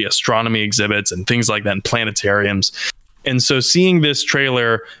the astronomy exhibits and things like that, and planetariums. And so seeing this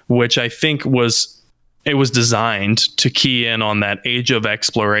trailer, which I think was designed to key in on that age of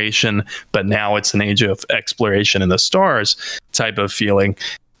exploration, but now it's an age of exploration in the stars type of feeling,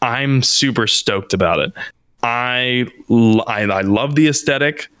 I'm super stoked about it. I love the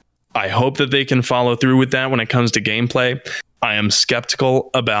aesthetic. I hope that they can follow through with that when it comes to gameplay. I am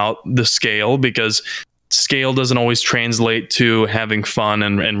skeptical about the scale, because scale doesn't always translate to having fun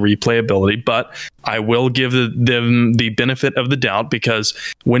and replayability, but I will give them the benefit of the doubt, because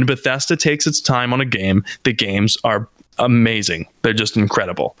when Bethesda takes its time on a game, the games are amazing. They're just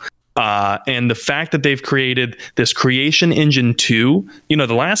incredible. And the fact that they've created this Creation Engine 2,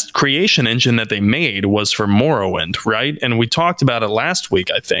 the last Creation Engine that they made was for Morrowind, right? And we talked about it last week,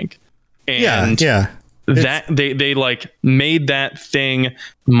 I think. And yeah. That they like made that thing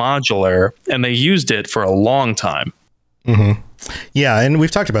modular, and they used it for a long time. Mm-hmm. Yeah, and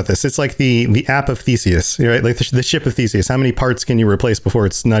we've talked about this. It's like the app of Theseus, right? Like the ship of Theseus. How many parts can you replace before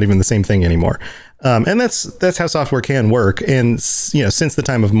it's not even the same thing anymore? And that's how software can work. And since the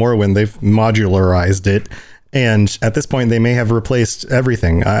time of Morrowind, they've modularized it, and at this point, they may have replaced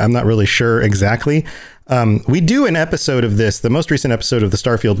everything. I'm not really sure exactly. We do an episode of this, the most recent episode of the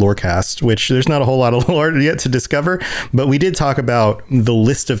Starfield Lorecast, which there's not a whole lot of lore yet to discover, but we did talk about the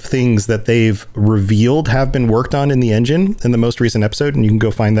list of things that they've revealed have been worked on in the engine in the most recent episode, and you can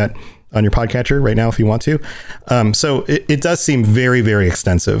go find that on your podcatcher right now if you want to. So it does seem very, very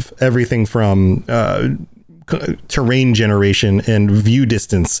extensive. Everything from terrain generation and view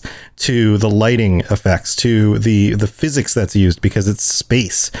distance to the lighting effects to the physics that's used, because it's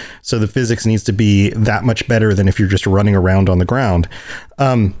space, so the physics needs to be that much better than if you're just running around on the ground.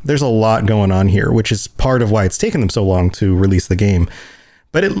 There's a lot going on here, which is part of why it's taken them so long to release the game,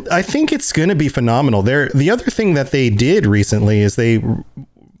 but I think it's going to be phenomenal. The other thing that they did recently is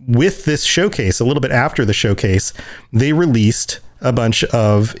with this showcase, a little bit after the showcase, they released a bunch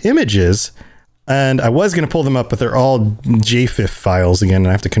of images. And I was going to pull them up, but they're all JFIF files again, and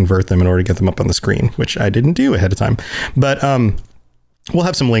I have to convert them in order to get them up on the screen, which I didn't do ahead of time. But we'll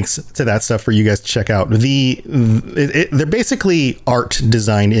have some links to that stuff for you guys to check out. They're basically art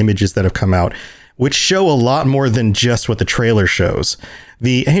design images that have come out, which show a lot more than just what the trailer shows.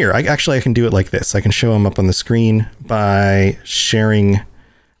 I can do it like this. I can show them up on the screen by sharing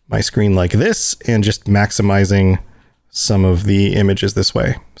my screen like this and just maximizing some of the images this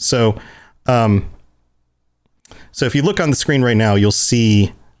way. So if you look on the screen right now, you'll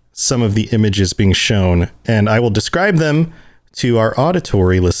see some of the images being shown, and I will describe them to our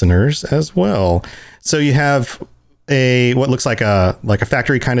auditory listeners as well. So you have what looks like a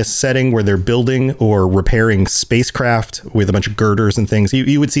factory kind of setting where they're building or repairing spacecraft with a bunch of girders and things.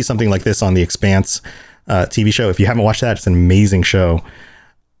 You would see something like this on The Expanse TV show. If you haven't watched that, it's an amazing show.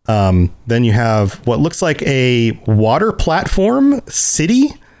 Then you have what looks like a water platform city.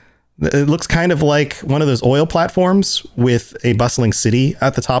 It looks kind of like one of those oil platforms with a bustling city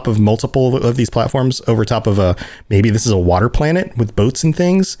at the top of multiple of these platforms over top of maybe this is a water planet with boats and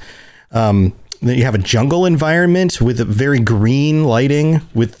things. Then you have a jungle environment with a very green lighting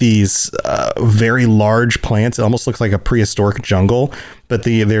with these very large plants. It almost looks like a prehistoric jungle, but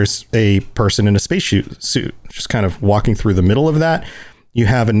there's a person in a spacesuit just kind of walking through the middle of that. You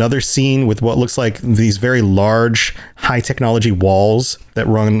have another scene with what looks like these very large high technology walls that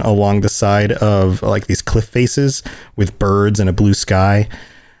run along the side of like these cliff faces with birds and a blue sky.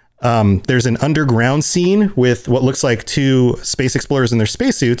 There's an underground scene with what looks like two space explorers in their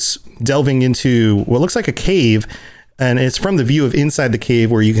spacesuits delving into what looks like a cave. And it's from the view of inside the cave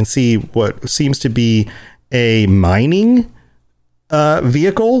where you can see what seems to be a mining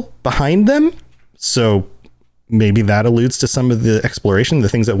vehicle behind them. So maybe that alludes to some of the exploration, the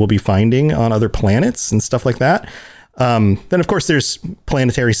things that we'll be finding on other planets and stuff like that. Then, of course, there's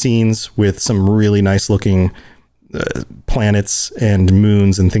planetary scenes with some really nice looking planets and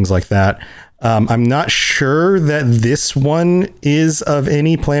moons and things like that. I'm not sure that this one is of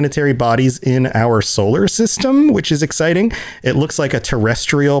any planetary bodies in our solar system, which is exciting. It looks like a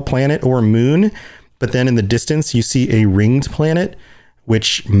terrestrial planet or moon, but then in the distance you see a ringed planet,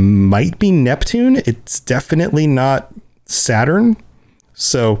 which might be Neptune. It's definitely not Saturn.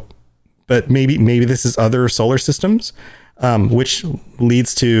 So, but maybe this is other solar systems, which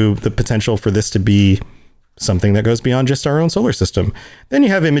leads to the potential for this to be something that goes beyond just our own solar system. Then you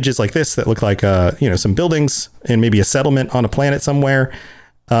have images like this that look like, some buildings and maybe a settlement on a planet somewhere.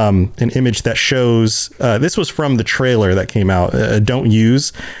 An image that shows, this was from the trailer that came out, don't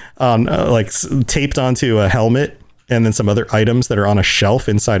use, taped onto a helmet, and then some other items that are on a shelf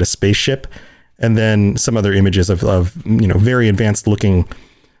inside a spaceship. And then some other images of very advanced looking,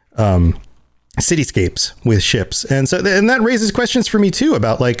 cityscapes with ships. And so, and that raises questions for me too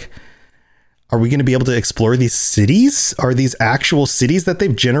about are we going to be able to explore these cities? Are these actual cities that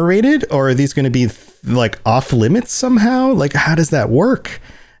they've generated, or are these going to be off limits somehow? How does that work?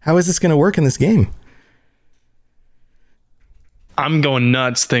 How is this going to work in this game? I'm going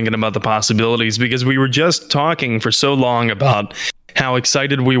nuts thinking about the possibilities, because we were just talking for so long about how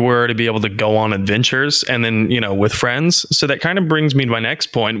excited we were to be able to go on adventures and then, with friends. So that kind of brings me to my next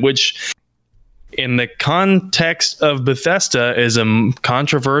point, which in the context of Bethesda is a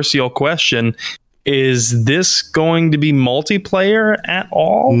controversial question. Is this going to be multiplayer at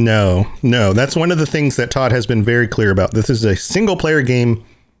all? No. That's one of the things that Todd has been very clear about. This is a single player game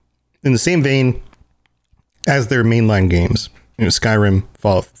in the same vein as their mainline games. Skyrim,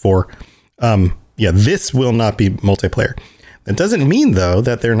 Fallout 4. This will not be multiplayer. That doesn't mean, though,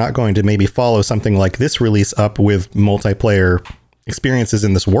 that they're not going to maybe follow something like this release up with multiplayer experiences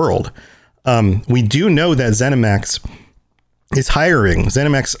in this world. We do know that ZeniMax is hiring.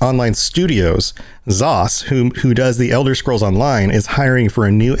 ZeniMax Online Studios, ZOS, who does the Elder Scrolls Online, is hiring for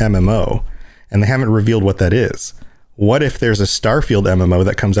a new MMO, and they haven't revealed what that is. What if there's a Starfield MMO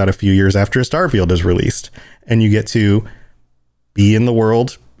that comes out a few years after Starfield is released, and you get to be in the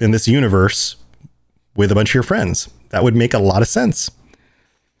world, in this universe, with a bunch of your friends? That would make a lot of sense.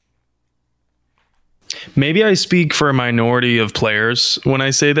 Maybe I speak for a minority of players when I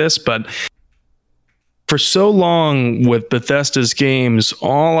say this, but for so long with Bethesda's games,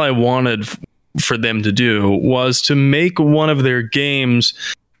 all I wanted for them to do was to make one of their games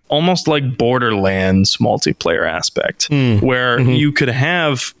almost like Borderlands multiplayer aspect, where you could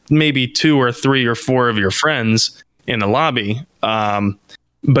have maybe 2 or 3 or 4 of your friends in the lobby,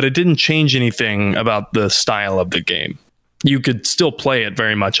 but it didn't change anything about the style of the game. You could still play it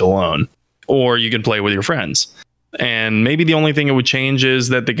very much alone, or you could play with your friends. And maybe the only thing it would change is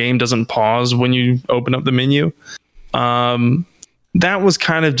that the game doesn't pause when you open up the menu. That was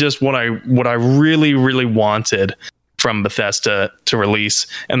kind of just what I really, really wanted from Bethesda to release.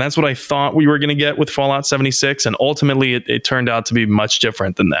 And that's what I thought we were going to get with Fallout 76. And ultimately, it turned out to be much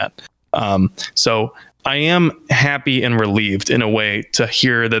different than that. So I am happy and relieved in a way to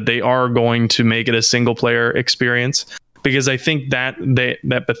hear that they are going to make it a single player experience, because I think that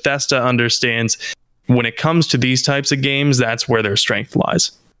that Bethesda understands when it comes to these types of games, that's where their strength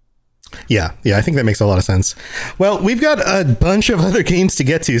lies. Yeah, I think that makes a lot of sense. Well, we've got a bunch of other games to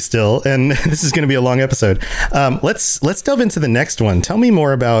get to still, and this is going to be a long episode. Let's delve into the next one. Tell me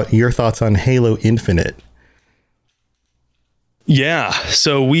more about your thoughts on Halo Infinite. Yeah,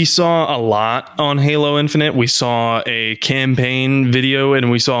 so we saw a lot on Halo Infinite. We saw a campaign video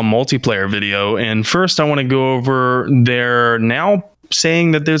and we saw a multiplayer video. And first, I want to go over their now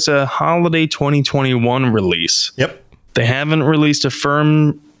saying that there's a holiday 2021 release. Yep. They haven't released a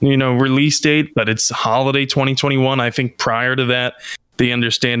firm, release date, but it's holiday 2021. I think prior to that, the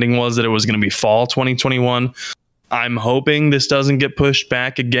understanding was that it was going to be fall 2021. I'm hoping this doesn't get pushed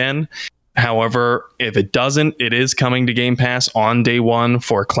back again. However, if it doesn't, it is coming to Game Pass on day one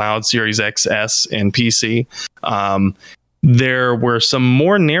for Cloud, Series XS, and PC. There were some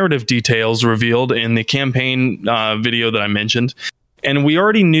more narrative details revealed in the campaign video that I mentioned. And we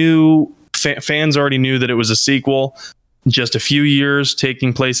already knew, fans already knew that it was a sequel, just a few years,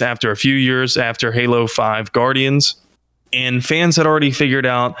 taking place after a few years after Halo 5 Guardians. And fans had already figured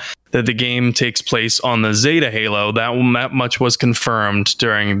out that the game takes place on the Zeta Halo. That much was confirmed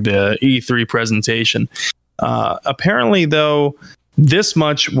during the E3 presentation. Apparently, though, this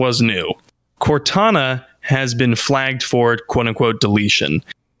much was new. Cortana has been flagged for, quote unquote, deletion.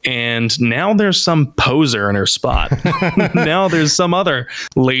 And now there's some poser in her spot. Now there's some other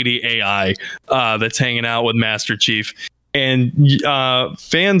lady AI that's hanging out with Master Chief. And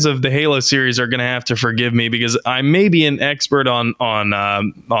fans of the Halo series are going to have to forgive me because I may be an expert on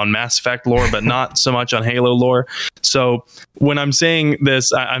Mass Effect lore, but not so much on Halo lore. So when I'm saying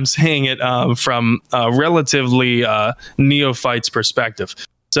this, I'm saying it from a relatively neophyte's perspective.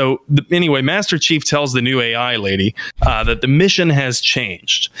 So anyway, Master Chief tells the new AI lady that the mission has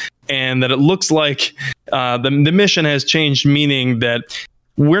changed, and that it looks like the mission has changed, meaning that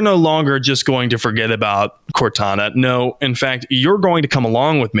we're no longer just going to forget about Cortana. No, in fact, you're going to come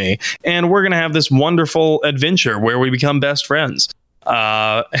along with me, and we're going to have this wonderful adventure where we become best friends.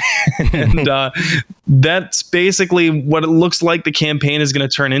 That's basically what it looks like the campaign is going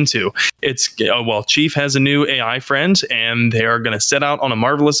to turn into. It's Chief has a new AI friend, and they are going to set out on a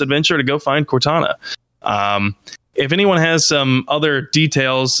marvelous adventure to go find Cortana. If anyone has some other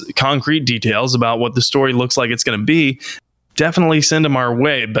details, concrete details about what the story looks like it's going to be, definitely send them our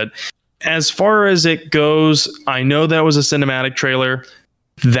way. But as far as it goes, I know that was a cinematic trailer.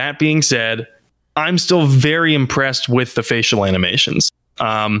 That being said, I'm still very impressed with the facial animations.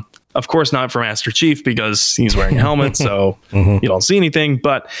 Of course, not for Master Chief because he's wearing a helmet, so you don't see anything.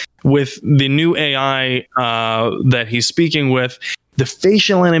 But with the new AI that he's speaking with, the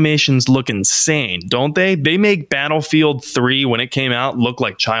facial animations look insane, don't they? They make Battlefield 3, when it came out, look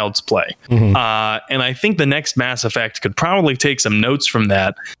like child's play. And I think the next Mass Effect could probably take some notes from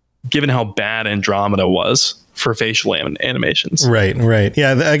that, given how bad Andromeda was for facial animations. Right.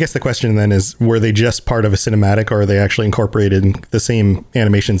 Yeah, I guess the question then is, were they just part of a cinematic, or are they actually incorporated the same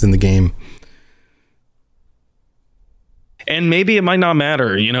animations in the game? And maybe it might not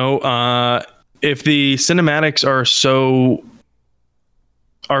matter, if the cinematics are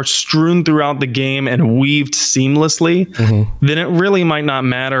strewn throughout the game and weaved seamlessly, then it really might not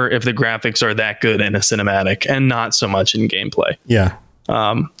matter if the graphics are that good in a cinematic and not so much in gameplay. Yeah.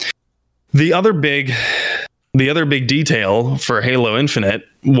 The other big detail for Halo Infinite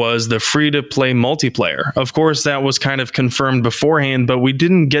was the free-to-play multiplayer. Of course, that was kind of confirmed beforehand, but we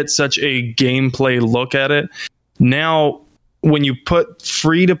didn't get such a gameplay look at it. Now, when you put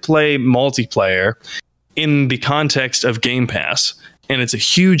free-to-play multiplayer in the context of Game Pass, and it's a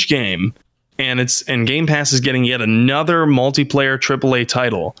huge game, and Game Pass is getting yet another multiplayer AAA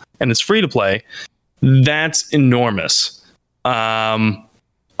title, and it's free-to-play, that's enormous.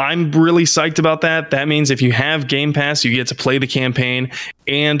 I'm really psyched about that. That means if you have Game Pass, you get to play the campaign,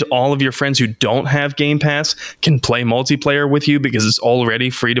 and all of your friends who don't have Game Pass can play multiplayer with you because it's already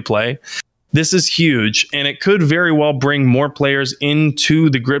free to play. This is huge, and it could very well bring more players into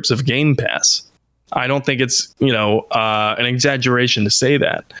the grips of Game Pass. I don't think it's, an exaggeration to say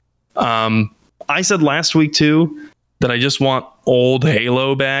that. I said last week too that I just want old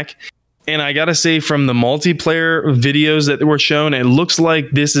Halo back. And I got to say, from the multiplayer videos that were shown, it looks like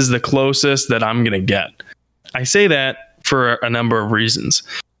this is the closest that I'm going to get. I say that for a number of reasons.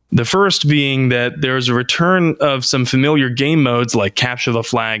 The first being that there's a return of some familiar game modes like Capture the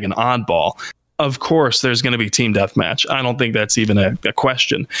Flag and Oddball. Of course, there's going to be Team Deathmatch. I don't think that's even a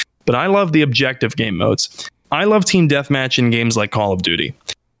question. But I love the objective game modes. I love Team Deathmatch in games like Call of Duty.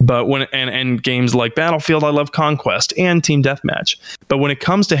 But and games like Battlefield, I love Conquest and Team Deathmatch. But when it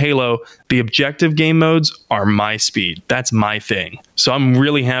comes to Halo, the objective game modes are my speed. That's my thing. So I'm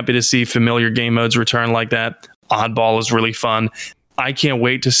really happy to see familiar game modes return like that. Oddball is really fun. I can't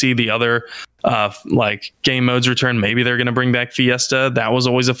wait to see the other game modes return. Maybe they're going to bring back Fiesta. That was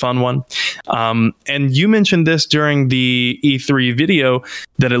always a fun one. And you mentioned this during the E3 video,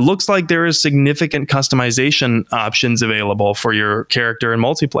 that it looks like there is significant customization options available for your character in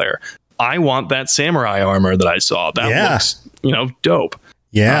multiplayer. I want that samurai armor that I saw. That looks, dope.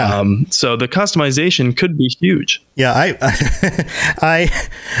 Yeah. So the customization could be huge. Yeah.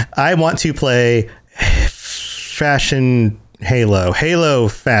 I want to play fashion Halo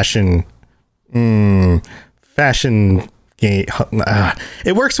fashion fashion game.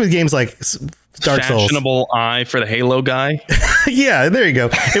 It works with games like Dark Souls. Fashionable eye for the Halo guy. Yeah, there you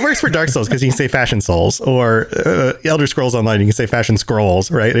go. It works for Dark Souls because you can say Fashion Souls, or Elder Scrolls Online, you can say Fashion Scrolls,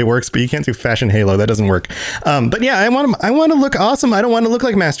 right? It works, but you can't do Fashion Halo. That doesn't work. But yeah, I want to look awesome. I don't want to look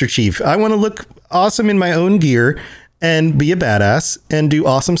like Master Chief. I want to look awesome in my own gear and be a badass and do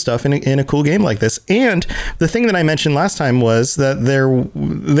awesome stuff in a cool game like this. And the thing that I mentioned last time was that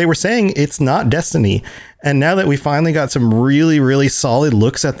they were saying it's not Destiny. And now that we finally got some really, really solid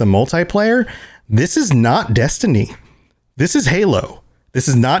looks at the multiplayer, this is not Destiny. This is Halo. This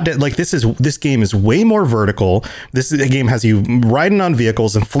is not this game is way more vertical. Game has you riding on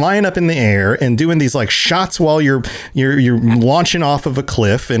vehicles and flying up in the air and doing these like shots while you're launching off of a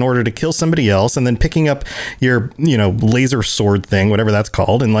cliff in order to kill somebody else, and then picking up your laser sword thing, whatever that's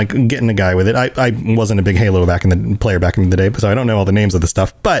called, and like getting a guy with it. I wasn't a big Halo player back in the day, so I don't know all the names of the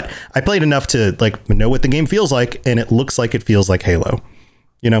stuff, but I played enough to like know what the game feels like, and it looks like it feels like Halo.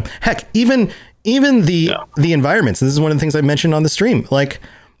 Heck, even the environments. And this is one of the things I mentioned on the stream, like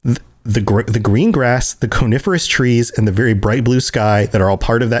the green grass, the coniferous trees, and the very bright blue sky that are all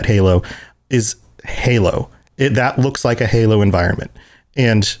part of that Halo is Halo. That looks like a Halo environment.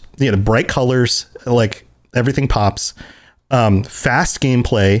 And the bright colors, like everything pops. Fast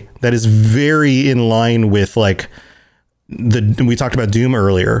gameplay that is very in line with like we talked about Doom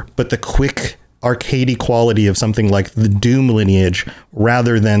earlier, but the quick arcadey quality of something like the Doom lineage,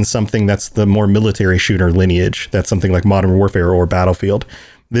 rather than something that's the more military shooter lineage. That's something like Modern Warfare or Battlefield.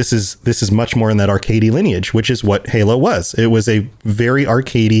 This is much more in that arcadey lineage, which is what Halo was. It was a very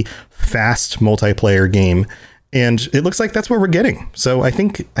arcadey, fast multiplayer game, and it looks like that's what we're getting. So I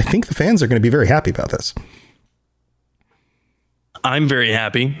think the fans are going to be very happy about this. I'm very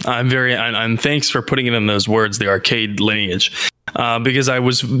happy. I'm thanks for putting it in those words, the arcade lineage. Because I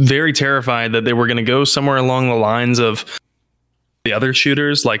was very terrified that they were going to go somewhere along the lines of the other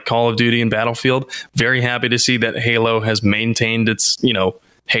shooters like Call of Duty and Battlefield. Very happy to see that Halo has maintained its,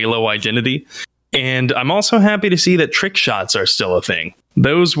 Halo identity. And I'm also happy to see that trick shots are still a thing.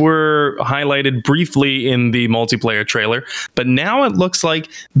 Those were highlighted briefly in the multiplayer trailer, but now it looks like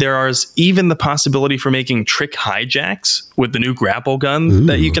there is even the possibility for making trick hijacks with the new grapple gun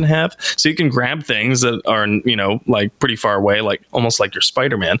that you can have. So you can grab things that are, like pretty far away, like almost like your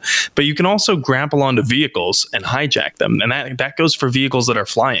Spider-Man, but you can also grapple onto vehicles and hijack them. And that goes for vehicles that are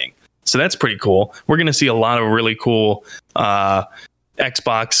flying. So that's pretty cool. We're going to see a lot of really cool,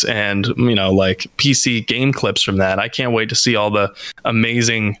 Xbox and like PC game clips from that. I can't wait to see all the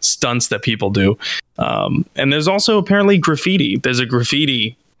amazing stunts that people do. And there's also apparently graffiti. There's a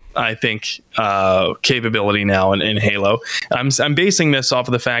graffiti, I think, capability now in Halo. I'm basing this off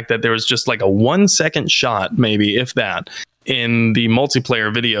of the fact that there was just like a 1 second shot, maybe if that, in the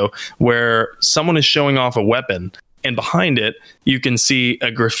multiplayer video where someone is showing off a weapon, and behind it you can see a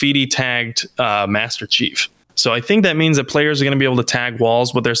graffiti tagged Master Chief. So I think that means that players are going to be able to tag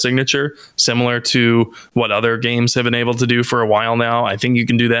walls with their signature, similar to what other games have been able to do for a while now. I think you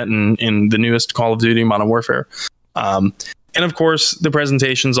can do that in the newest Call of Duty Modern Warfare. And of course, the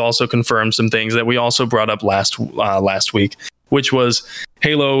presentations also confirmed some things that we also brought up last week, which was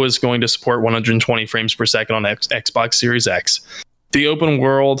Halo is going to support 120 frames per second on Xbox Series X. The open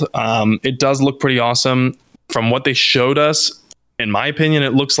world, it does look pretty awesome. From what they showed us, in my opinion,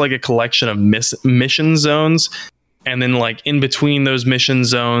 it looks like a collection of mission zones. And then like in between those mission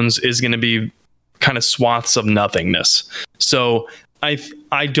zones is going to be kind of swaths of nothingness. So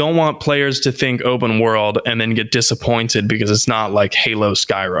I don't want players to think open world and then get disappointed because it's not like Halo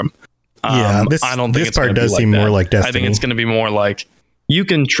Skyrim. I don't think this part does seem more like Destiny. I think it's going to be more like you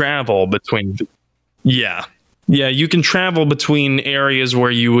can travel between. Yeah, you can travel between areas where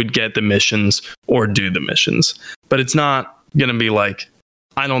you would get the missions or do the missions, but it's not gonna be like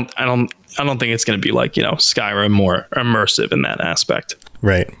I don't think it's gonna be like Skyrim, more immersive in that aspect.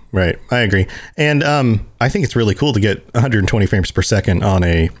 Right. I agree, and I think it's really cool to get 120 frames per second on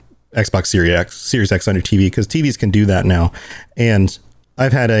a Xbox Series X on your TV, because TVs can do that now. And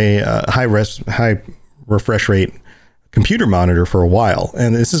I've had a high refresh rate computer monitor for a while,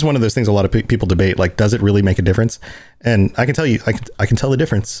 and this is one of those things a lot of people debate, like, does it really make a difference? And I can tell you, I can tell the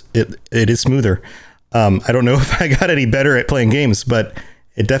difference. It is smoother. I don't know if I got any better at playing games, but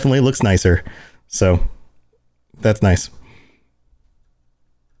it definitely looks nicer. So that's nice.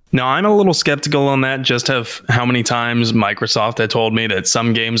 Now, I'm a little skeptical on that, just of how many times Microsoft had told me that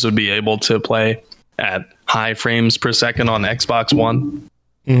some games would be able to play at high frames per second on Xbox One.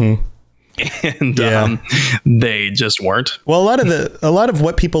 Mm-hmm. And they just weren't. Well, a lot of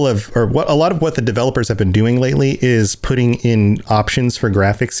what people have, or a lot of what the developers have been doing lately is putting in options for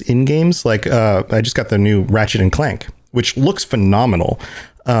graphics in games. Like I just got the new Ratchet and Clank, which looks phenomenal.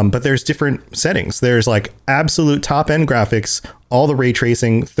 But there's different settings. There's like absolute top end graphics, all the ray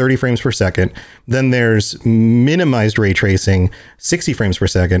tracing, 30 frames per second. Then there's minimized ray tracing, 60 frames per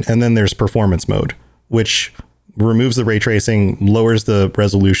second. And then there's performance mode, which removes the ray tracing, lowers the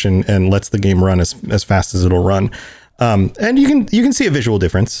resolution, and lets the game run as fast as it'll run. And you can see a visual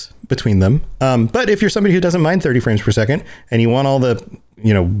difference between them. But if you're somebody who doesn't mind 30 frames per second and you want all the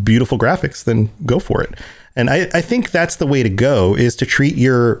beautiful graphics, then go for it. And I think that's the way to go, is to treat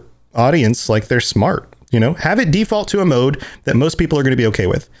your audience like they're smart. have it default to a mode that most people are going to be okay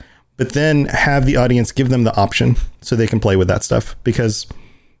with, but then have the audience give them the option so they can play with that stuff, because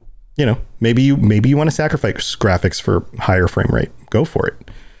maybe you want to sacrifice graphics for higher frame rate. Go for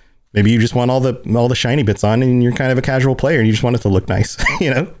it. Maybe you just want all the shiny bits on and you're kind of a casual player and you just want it to look nice.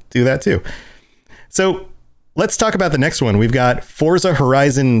 Do that too. So let's talk about the next one. We've got Forza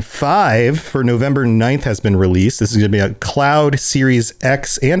Horizon 5 for November 9th has been released. This is going to be a cloud Series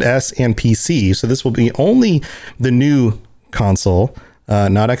X and S and PC. So this will be only the new console,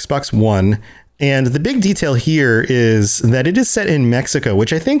 not Xbox One. And the big detail here is that it is set in Mexico,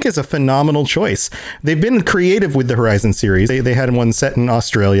 which I think is a phenomenal choice. They've been creative with the Horizon series. They had one set in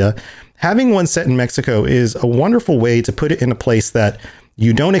Australia. Having one set in Mexico is a wonderful way to put it in a place that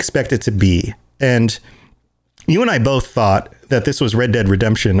you don't expect it to be. And you and I both thought that this was Red Dead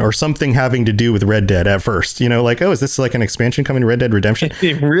Redemption or something having to do with Red Dead at first. Is this like an expansion coming to Red Dead Redemption?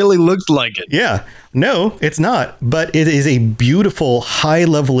 It really looks like it. Yeah. No, it's not. But it is a beautiful high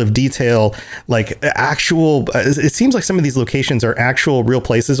level of detail, like actual. It seems like some of these locations are actual real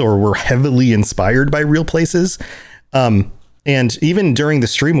places or were heavily inspired by real places. And even during the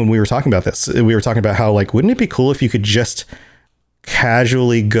stream when we were talking about this, we were talking about how, like, wouldn't it be cool if you could just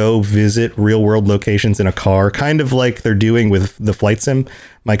casually go visit real world locations in a car, kind of like they're doing with the flight sim,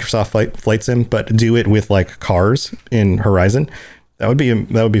 Microsoft flight sim, but do it with like cars in Horizon. That would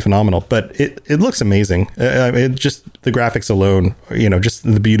be phenomenal. But it looks amazing. It just, the graphics alone,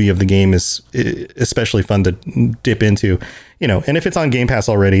 just the beauty of the game is especially fun to dip into, and if it's on Game Pass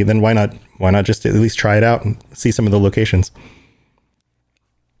already, then why not just at least try it out and see some of the locations.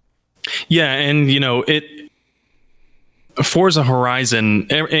 Yeah. And Forza Horizon,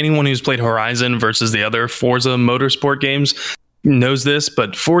 anyone who's played Horizon versus the other Forza Motorsport games knows this,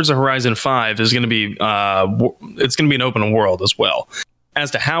 but Forza Horizon 5 is going to be it's going to be an open world as well. As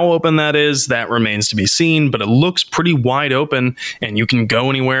to how open that is, that remains to be seen, but it looks pretty wide open and you can go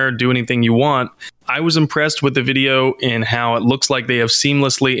anywhere, do anything you want. I was impressed with the video in how it looks like they have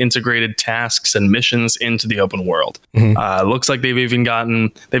seamlessly integrated tasks and missions into the open world. Mm-hmm. Looks like they've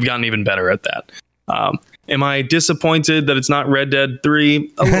gotten even better at that. Am I disappointed that it's not Red Dead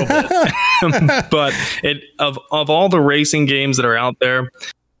 3? A little bit. But of all the racing games that are out there,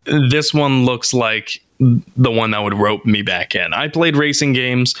 this one looks like the one that would rope me back in. I played racing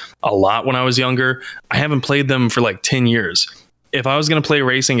games a lot when I was younger. I haven't played them for like 10 years. If I was going to play a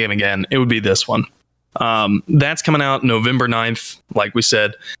racing game again, it would be this one. That's coming out November 9th, like we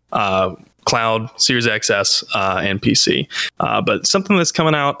said. Cloud, Series XS, and PC. But something that's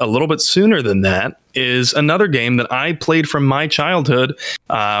coming out a little bit sooner than that is another game that I played from my childhood,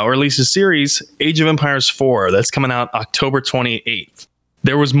 or at least a series, Age of Empires 4. That's coming out October 28th.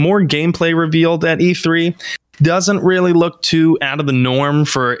 There was more gameplay revealed at E3. Doesn't really look too out of the norm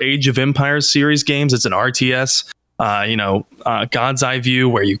for Age of Empires series games. It's an RTS. God's eye view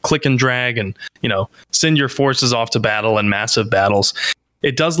where you click and drag and, send your forces off to battle in massive battles.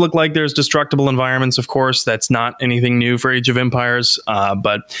 It does look like there's destructible environments, of course. That's not anything new for Age of Empires,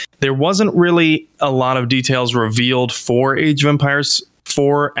 but there wasn't really a lot of details revealed for Age of Empires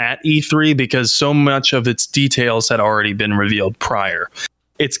 4 at E3 because so much of its details had already been revealed prior.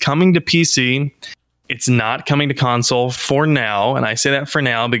 It's coming to PC. It's not coming to console for now, and I say that for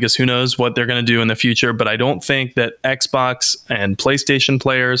now because who knows what they're going to do in the future, but I don't think that Xbox and PlayStation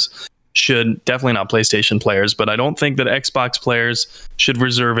players should, definitely not PlayStation players, but I don't think that Xbox players should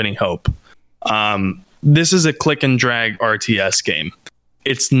reserve any hope. This is a click and drag RTS game.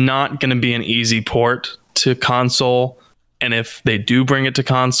 It's not going to be an easy port to console, and if they do bring it to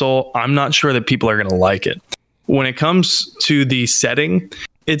console, I'm not sure that people are going to like it. When it comes to the setting,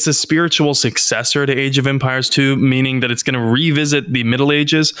 it's a spiritual successor to Age of Empires 2, meaning that it's going to revisit the Middle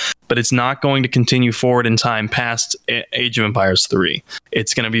Ages, but it's not going to continue forward in time past Age of Empires 3.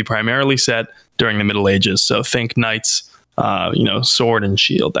 It's going to be primarily set during the Middle Ages. So think knights, sword and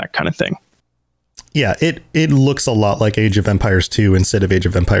shield, that kind of thing. Yeah, it looks a lot like Age of Empires 2 instead of Age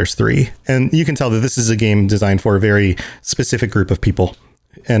of Empires 3. And you can tell that this is a game designed for a very specific group of people.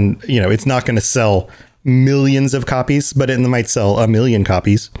 And, it's not going to sell millions of copies, but it might sell 1 million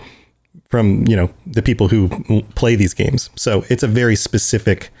copies from, the people who play these games. So it's a very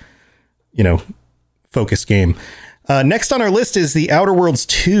specific, focused game. Next on our list is The Outer Worlds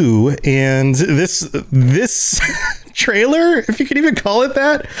 2, and this trailer, if you could even call it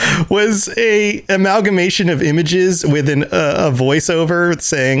that, was a amalgamation of images with a voiceover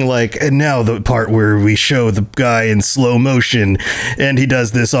saying like, and now the part where we show the guy in slow motion and he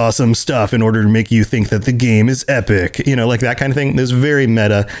does this awesome stuff in order to make you think that the game is epic, like that kind of thing. It was very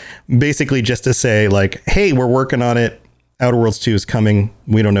meta, basically just to say like, hey, we're working on it. Outer Worlds 2 is coming.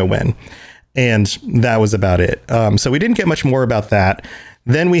 We don't know when. And that was about it. So we didn't get much more about that.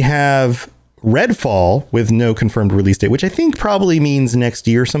 Then we have Redfall with no confirmed release date, which I think probably means next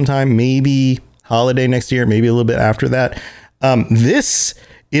year sometime, maybe holiday next year, maybe a little bit after that. This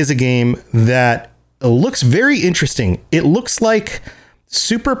is a game that looks very interesting. It looks like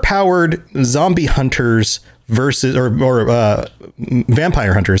super powered zombie hunters versus or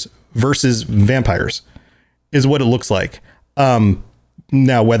vampire hunters versus vampires is what it looks like.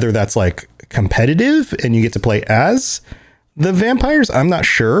 Now, whether that's like competitive and you get to play as the vampires, I'm not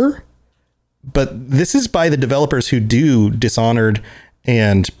sure. But this is by the developers who do Dishonored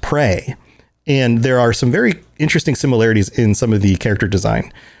and Prey. And there are some very interesting similarities in some of the character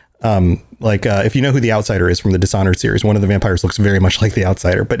design. If you know who the Outsider is from the Dishonored series, one of the vampires looks very much like the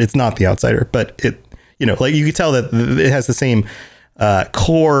Outsider, but it's not the Outsider. But it, you can tell that it has the same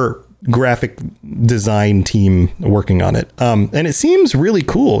core graphic design team working on it. And it seems really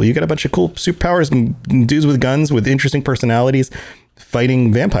cool. You got a bunch of cool superpowers and dudes with guns with interesting personalities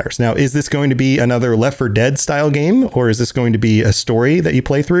fighting vampires. Now, is this going to be another Left 4 Dead style game, or is this going to be a story that you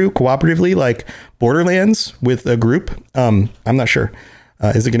play through cooperatively like Borderlands with a group? I'm not sure.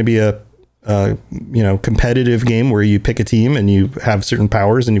 Is it going to be a competitive game where you pick a team and you have certain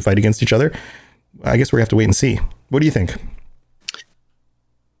powers and you fight against each other? I guess we have to wait and see. What do you think?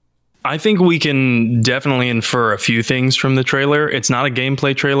 I think we can definitely infer a few things from the trailer. It's not a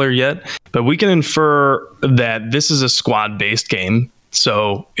gameplay trailer yet, but we can infer that this is a squad-based game.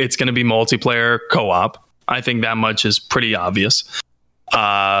 So it's going to be multiplayer co-op. I think that much is pretty obvious.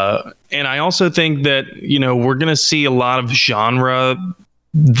 And I also think that, we're going to see a lot of genre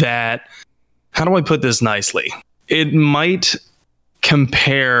that, how do I put this nicely? It might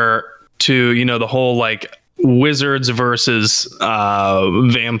compare to, the whole like wizards versus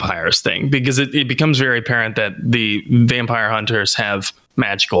vampires thing, because it becomes very apparent that the vampire hunters have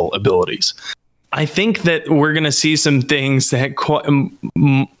magical abilities. I think that we're going to see some things that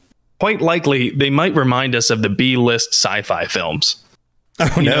quite likely they might remind us of the B-list sci-fi films.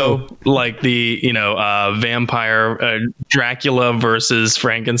 Like the vampire Dracula versus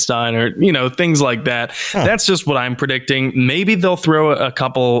Frankenstein, or things like that. That's just what I'm predicting. Maybe they'll throw a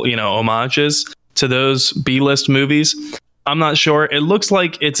couple homages to those B-list movies. I'm not sure. It looks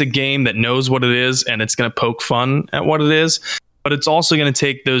like it's a game that knows what it is and it's going to poke fun at what it is, but it's also going to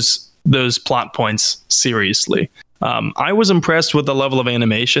take those plot points seriously. I was impressed with the level of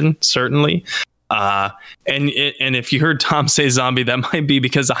animation, certainly. And if you heard Tom say zombie, that might be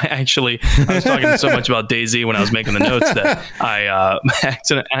because I was talking so much about DayZ when I was making the notes that I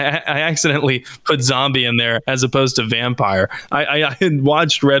accidentally put zombie in there as opposed to vampire. I had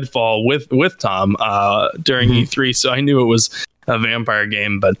watched Redfall with Tom during E3, so I knew it was a vampire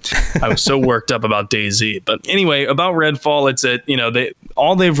game, but I was so worked up about DayZ. But anyway, about Redfall, it's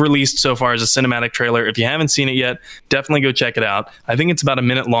all they've released so far is a cinematic trailer. If you haven't seen it yet, definitely go check it out. I think it's about a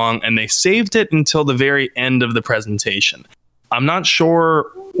minute long, and they saved it until the very end of the presentation. I'm not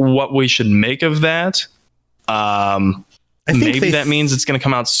sure what we should make of that. Maybe that means it's going to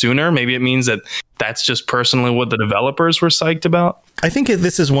come out sooner. Maybe it means that that's just personally what the developers were psyched about. I think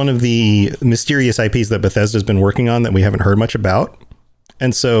this is one of the mysterious IPs that Bethesda's been working on that we haven't heard much about.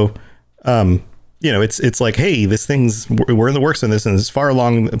 And so, it's like, hey, we're in the works on this, and it's far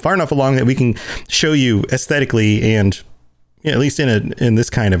enough along that we can show you aesthetically and at least in this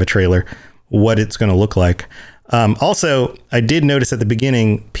kind of a trailer what it's going to look like. Also, I did notice at the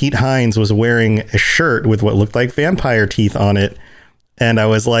beginning, Pete Hines was wearing a shirt with what looked like vampire teeth on it. And I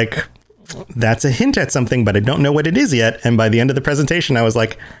was like, that's a hint at something, but I don't know what it is yet. And by the end of the presentation, I was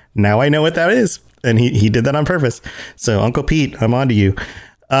like, now I know what that is. And he did that on purpose. So Uncle Pete, I'm on to you.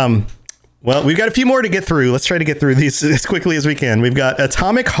 Well, we've got a few more to get through. Let's try to get through these as quickly as we can. We've got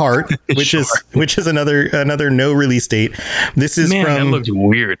Atomic Heart, which is another no release date. This is that looks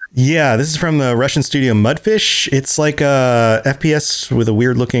weird. Yeah, this is from the Russian studio Mudfish. It's like a FPS with a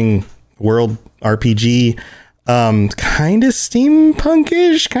weird looking world RPG. Kind of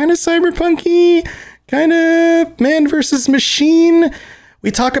steampunkish, kind of cyberpunky, kind of man versus machine. We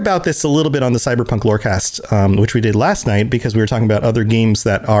talk about this a little bit on the Cyberpunk Lorecast, which we did last night, because we were talking about other games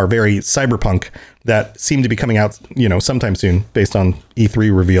that are very cyberpunk that seem to be coming out, sometime soon based on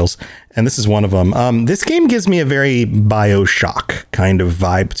E3 reveals. And this is one of them. This game gives me a very BioShock kind of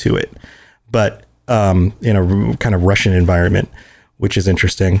vibe to it, but in a kind of Russian environment, which is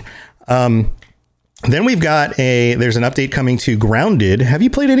interesting. Then we've got there's an update coming to Grounded. Have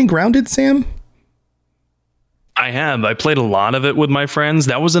you played any Grounded, Sam? I have. I played a lot of it with my friends.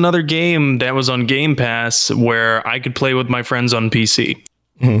 That was another game that was on Game Pass where I could play with my friends on PC.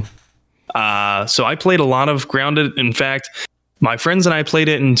 Mm-hmm. So I played a lot of Grounded. In fact, My friends and I played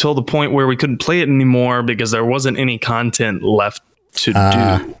it until the point where we couldn't play it anymore because there wasn't any content left to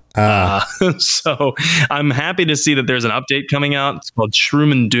do. So I'm happy to see that there's an update coming out. It's called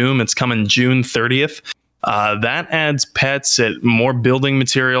Shroom and Doom. It's coming June 30th. That adds pets, more building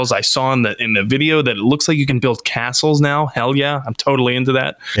materials. I saw in the video that it looks like you can build castles now. Hell yeah, I'm totally into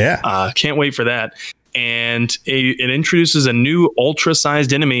that. Yeah, can't wait for that. And it introduces a new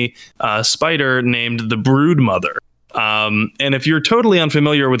ultra-sized enemy spider named the Brood Mother. And if you're totally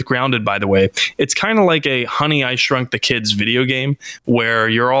unfamiliar with Grounded, by the way, it's kind of like a Honey, I Shrunk the Kids video game where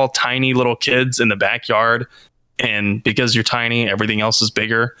you're all tiny little kids in the backyard. And because you're tiny, everything else is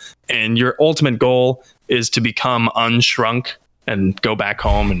bigger. And your ultimate goal is to become unshrunk and go back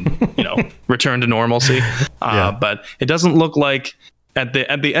home and, return to normalcy. But it doesn't look like at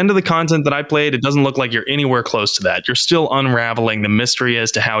the end of the content that I played, it doesn't look like you're anywhere close to that. You're still unraveling the mystery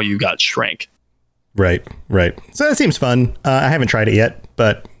as to how you got shrank. Right. So that seems fun. I haven't tried it yet,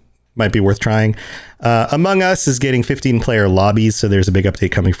 but might be worth trying. Among Us is getting 15-player lobbies, so there's a big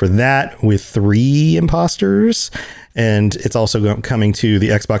update coming for that with 3 imposters. And it's also coming to the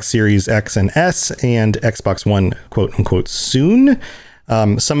Xbox Series X and S and Xbox One, quote unquote, soon.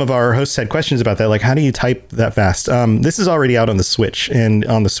 Some of our hosts had questions about that, like how do you type that fast? This is already out on the Switch, and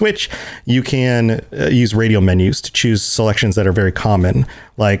on the Switch, you can use radial menus to choose selections that are very common,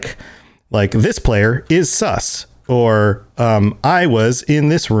 like this player is sus, or I was in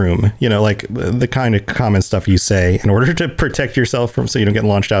this room, like the kind of common stuff you say in order to protect yourself so you don't get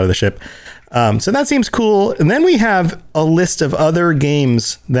launched out of the ship. So that seems cool. And then we have a list of other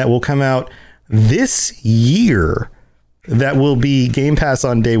games that will come out this year that will be Game Pass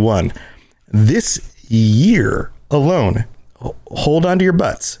on day one. This year alone. Hold on to your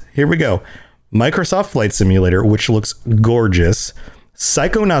butts. Here we go. Microsoft Flight Simulator, which looks gorgeous.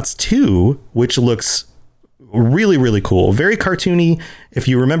 Psychonauts 2, which looks really, really cool. Very cartoony. If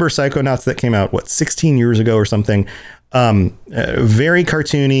you remember Psychonauts, that came out, 16 years ago or something. Very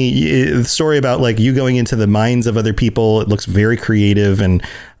cartoony. The story about like you going into the minds of other people. It looks very creative. And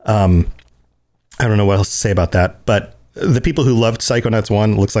I don't know what else to say about that. But the people who loved Psychonauts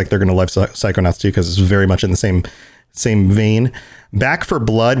 1 looks like they're going to love Psychonauts 2 because it's very much in the same vein. Back for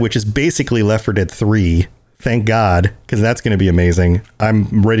Blood, which is basically Left 4 Dead 3. Thank God, because that's going to be amazing.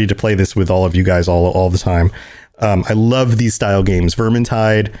 I'm ready to play this with all of you guys all the time. I love these style games.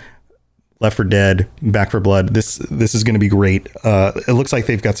 Vermintide, Left 4 Dead, Back for Blood. This is going to be great. It looks like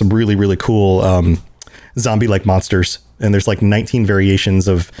they've got some really, really cool zombie-like monsters. And there's like 19 variations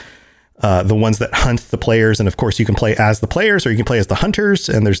of the ones that hunt the players. And of course, you can play as the players or you can play as the hunters.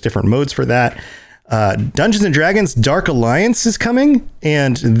 And there's different modes for that. Dungeons and Dragons Dark Alliance is coming,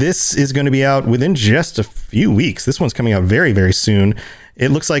 and this is going to be out within just a few weeks. This one's coming out very, very soon. It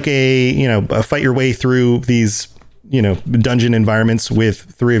looks like a fight your way through these, dungeon environments with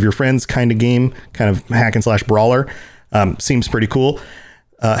 3 of your friends kind of game, kind of hack and slash brawler. Seems pretty cool.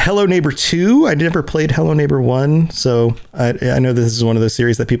 Hello Neighbor 2. I never played Hello Neighbor 1, so I know this is one of those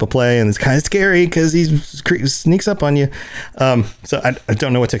series that people play, and it's kind of scary because he sneaks up on you. So I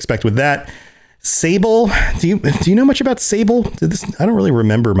don't know what to expect with that. Sable, do you know much about Sable? I don't really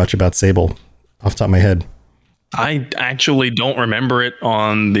remember much about Sable off the top of my head. I actually don't remember it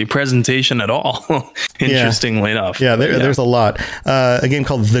on the presentation at all. Interestingly enough. Yeah, there's a lot. A game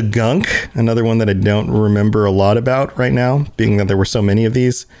called The Gunk, another one that I don't remember a lot about right now, being that there were so many of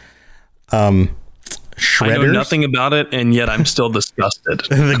these. Shredders. I know nothing about it, and yet I'm still disgusted.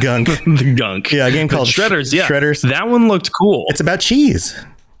 The Gunk. The Gunk. Yeah, a game called Shredders. Yeah, Shredders. That one looked cool. It's about cheese.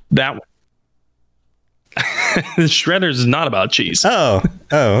 That one. Shredders is not about cheese. Oh,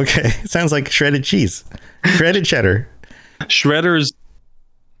 okay. Sounds like shredded cheese. Shredded cheddar. Shredders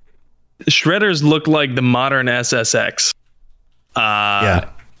look like the modern SSX. Yeah.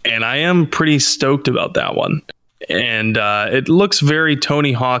 And I am pretty stoked about that one. And it looks very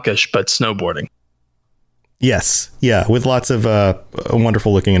Tony Hawkish, but snowboarding. Yes. Yeah. With lots of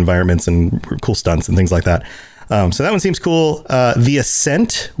wonderful looking environments and cool stunts and things like that. So that one seems cool. The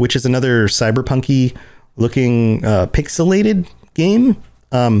Ascent, which is another cyberpunky looking pixelated game,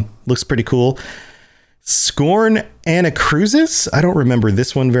 looks pretty cool. Scorn Anacrusis. I don't remember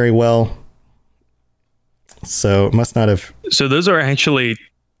this one very well, so it must not have. So those are actually.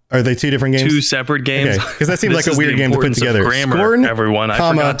 Are they 2 different games? 2 separate games. Because that seems like a weird game to put together. Scorn, everyone. I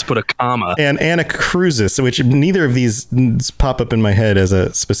forgot to put a comma. And Anacrusis, which neither of these pop up in my head as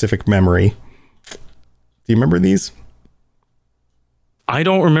a specific memory. Do you remember these? I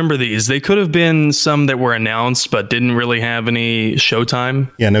don't remember these. They could have been some that were announced but didn't really have any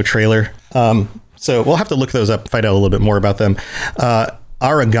showtime. Yeah, no trailer. So we'll have to look those up, find out a little bit more about them.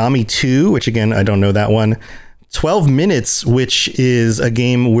 Origami 2, which again, I don't know that one. 12 Minutes, which is a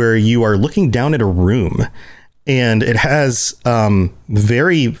game where you are looking down at a room, and it has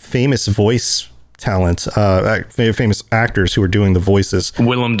very famous voice talent, very famous actors who are doing the voices.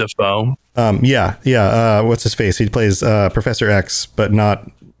 Willem Dafoe. What's his face? He plays Professor X, but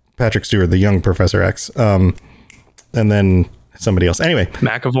not Patrick Stewart, the young Professor X. And then somebody else. Anyway,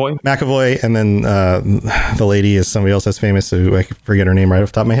 McAvoy, and then the lady is somebody else that's famous, who I forget her name right off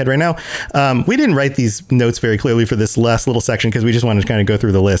the top of my head right now. We didn't write these notes very clearly for this last little section because we just wanted to kind of go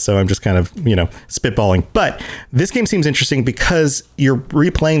through the list. So I'm just kind of, spitballing. But this game seems interesting because you're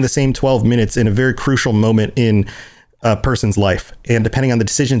replaying the same 12 minutes in a very crucial moment in a person's life. And depending on the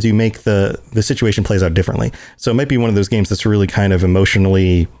decisions you make, the situation plays out differently. So it might be one of those games that's really kind of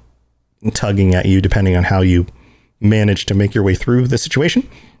emotionally tugging at you, depending on how you manage to make your way through the situation,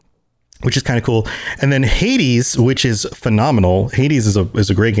 which is kind of cool. And then Hades, which is phenomenal. Hades is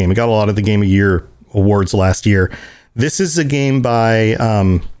a great game. It got a lot of the Game of Year awards last year. This is a game by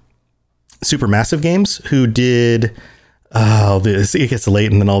Supermassive Games, who did it gets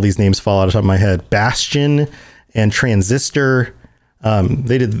late and then all these names fall out of the top of my head. Bastion and Transistor.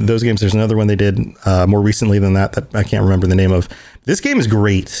 They did those games. There's another one they did more recently than that I can't remember the name of. This game is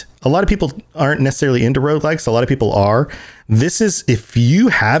great. A lot of people aren't necessarily into roguelikes. A lot of people are. This is, if you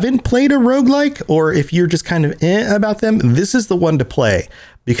haven't played a roguelike, or if you're just kind of about them, this is the one to play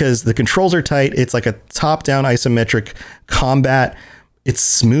because the controls are tight. It's like a top-down isometric combat. It's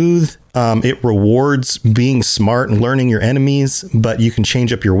smooth. It rewards being smart and learning your enemies, but you can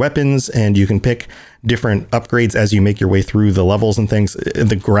change up your weapons and you can pick different upgrades as you make your way through the levels and things.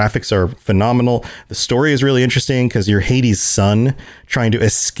 The graphics are phenomenal. The story is really interesting because you're Hades' son trying to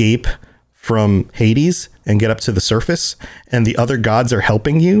escape from Hades and get up to the surface, and the other gods are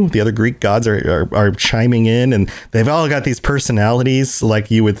helping you. The other Greek gods are chiming in, and they've all got these personalities like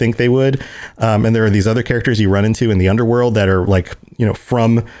you would think they would. And there are these other characters you run into in the underworld that are like,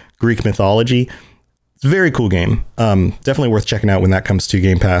 from Greek mythology. It's a very cool game. Definitely worth checking out when that comes to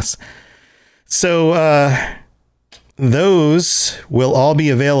Game Pass. So those will all be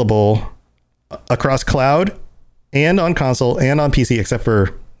available across cloud and on console and on PC, except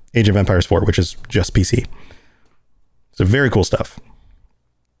for Age of Empires 4, which is just PC. So very cool stuff.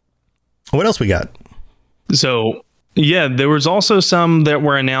 What else we got? So, yeah, there was also some that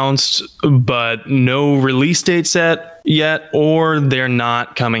were announced, but no release date set yet, or they're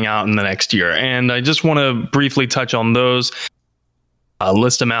not coming out in the next year. And I just want to briefly touch on those.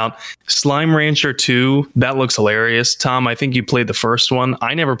 List them out. Slime Rancher 2, that looks hilarious. Tom, I think you played the first one.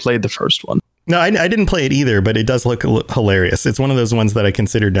 I never played the first one. No, I didn't play it either, but it does look hilarious. It's one of those ones that I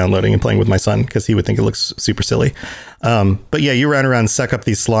considered downloading and playing with my son because he would think it looks super silly. But yeah, you run around, suck up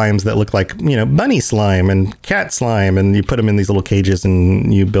these slimes that look like, bunny slime and cat slime, and you put them in these little cages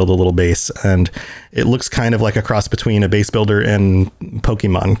and you build a little base. And it looks kind of like a cross between a base builder and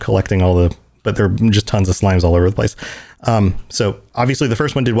Pokemon, collecting but there are just tons of slimes all over the place. So obviously the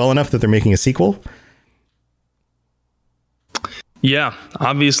first one did well enough that they're making a sequel. Yeah,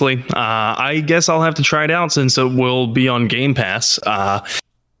 obviously. I guess I'll have to try it out since it will be on Game Pass.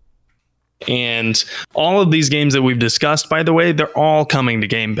 And all of these games that we've discussed, by the way, they're all coming to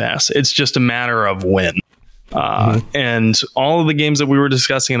Game Pass. It's just a matter of when. And all of the games that we were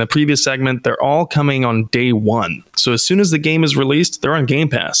discussing in the previous segment, they're all coming on day one. So as soon as the game is released, they're on Game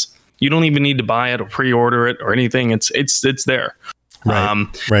Pass. You don't even need to buy it or pre-order it or anything. It's there.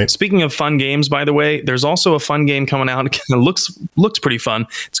 Right. Speaking of fun games, by the way, there's also a fun game coming out. It looks pretty fun.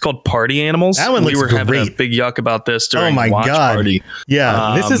 It's called Party Animals. That one looks We were great. having a big yuck about this during Watch God. Party.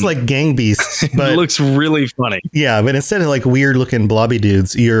 Yeah, this is like Gang Beasts, but it looks really funny. Yeah, but instead of like weird looking blobby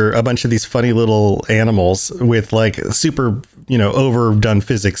dudes, you're a bunch of these funny little animals with like super, overdone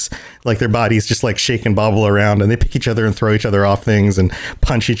physics. Like their bodies just like shake and bobble around, and they pick each other and throw each other off things and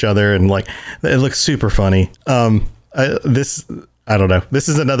punch each other, and like it looks super funny. I don't know. This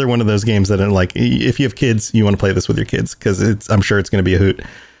is another one of those games that, like, if you have kids, you want to play this with your kids because I'm sure it's going to be a hoot.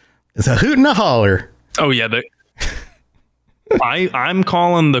 It's a hoot and a holler. Oh yeah, I'm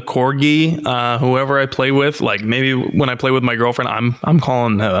calling the corgi whoever I play with. Like maybe when I play with my girlfriend, I'm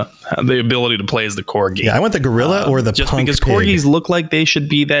calling the ability to play as the corgi. Yeah, I want the gorilla or the just punk because pig. Corgis look like they should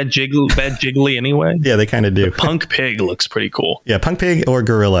be that jiggly anyway. Yeah, they kind of do. The punk pig looks pretty cool. Yeah, punk pig or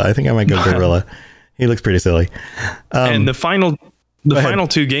gorilla. I think I might go gorilla. He looks pretty silly. And the final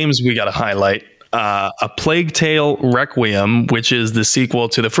two games we got to highlight. A Plague Tale Requiem, which is the sequel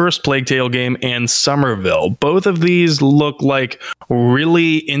to the first Plague Tale game, and Somerville. Both of these look like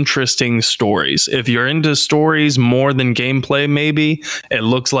really interesting stories. If you're into stories more than gameplay, maybe, it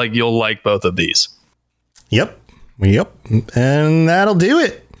looks like you'll like both of these. Yep. And that'll do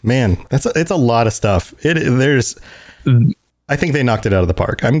it man, it's a lot of stuff. I think they knocked it out of the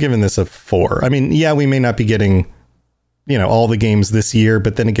park. I'm giving this a 4. I mean, yeah, we may not be getting, all the games this year,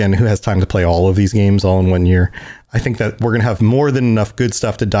 but then again, who has time to play all of these games all in one year? I think that we're going to have more than enough good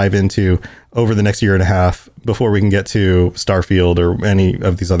stuff to dive into over the next year and a half before we can get to Starfield or any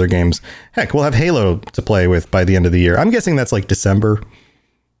of these other games. Heck, we'll have Halo to play with by the end of the year. I'm guessing that's like December,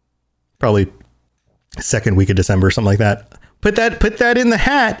 probably second week of December, something like that. Put that in the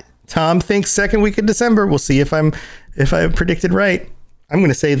hat. Tom thinks second week of December. We'll see if I predicted right. I'm going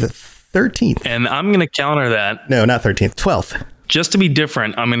to say the 13th. And I'm going to counter that. No, not 13th, 12th. Just to be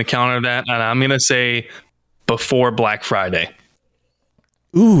different, I'm going to counter that, and I'm going to say before Black Friday.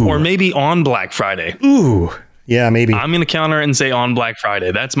 Ooh. Or maybe on Black Friday. Ooh. Yeah, maybe. I'm going to counter it and say on Black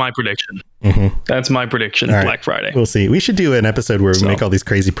Friday. That's my prediction. Mm-hmm. That's my prediction, right. Black Friday. We'll see. We should do an episode where we make all these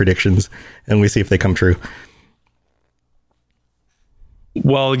crazy predictions, and we see if they come true.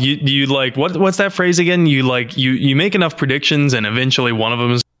 Well, you like, what's that phrase again? You make enough predictions and eventually one of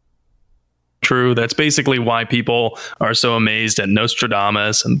them is true. That's basically why people are so amazed at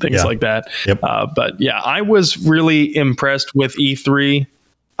Nostradamus and things like that. Yep. But yeah, I was really impressed with E3.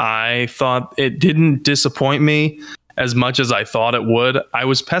 I thought it didn't disappoint me as much as I thought it would. I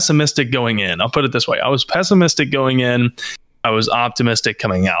was pessimistic going in. I'll put it this way. I was pessimistic going in. I was optimistic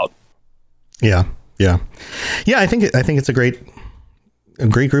coming out. Yeah. I think it's a great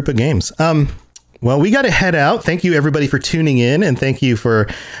group of games. Well, we got to head out. Thank you, everybody, for tuning in, and thank you for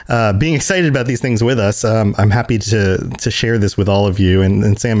being excited about these things with us. I'm happy to share this with all of you,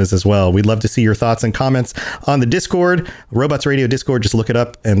 and Sam is as well. We'd love to see your thoughts and comments on the Discord, Robots Radio Discord. Just look it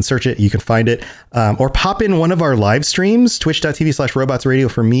up and search it. You can find it. Or pop in one of our live streams,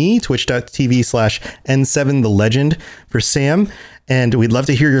 twitch.tv/robotsradio for me, twitch.tv/N7 the Legend for Sam. And we'd love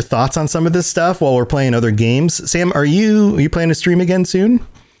to hear your thoughts on some of this stuff while we're playing other games. Sam, are you planning to stream again soon?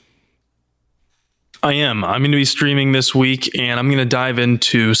 I am. I'm going to be streaming this week, and I'm going to dive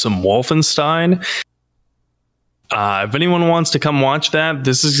into some Wolfenstein. If anyone wants to come watch that,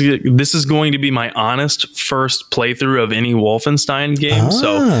 this is going to be my honest first playthrough of any Wolfenstein game.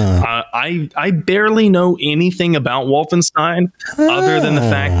 So I barely know anything about Wolfenstein other than the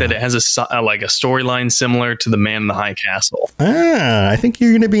fact that it has a storyline similar to The Man in the High Castle. I think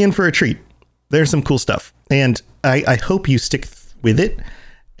you're going to be in for a treat. There's some cool stuff, and I hope you stick with it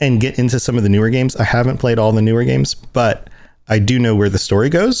and get into some of the newer games. I haven't played all the newer games, but I do know where the story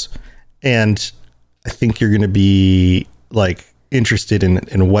goes, and I think you're going to be interested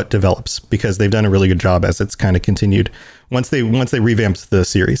in what develops, because they've done a really good job as it's kind of continued. Once they revamped the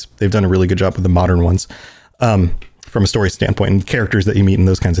series, they've done a really good job with the modern ones, from a story standpoint and characters that you meet and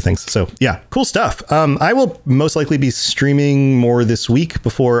those kinds of things. So yeah, cool stuff. I will most likely be streaming more this week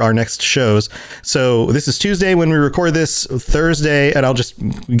before our next shows. So this is Tuesday when we record this. Thursday, and I'll just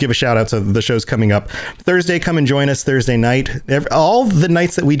give a shout out to the shows coming up. Thursday, come and join us Thursday night. All the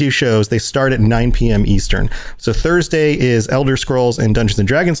nights that we do shows, they start at 9 p.m. Eastern. So Thursday is Elder Scrolls and Dungeons and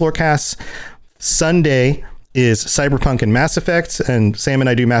Dragons Lorecasts. Sunday is Cyberpunk and Mass Effect, and Sam and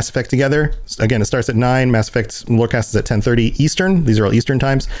I do Mass Effect together. Again, it starts at 9. Mass Effect Lorecast is at 10:30 Eastern. These are all Eastern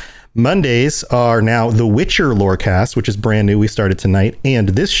times. Mondays are now The Witcher Lorecast, which is brand new. We started tonight, and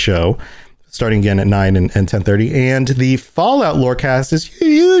this show starting again at 9 and 10:30. And the Fallout Lorecast is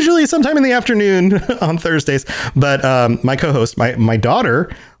usually sometime in the afternoon on Thursdays. But my co-host, my daughter,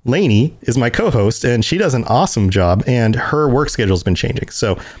 Lainey, is my co-host, and she does an awesome job, and her work schedule has been changing.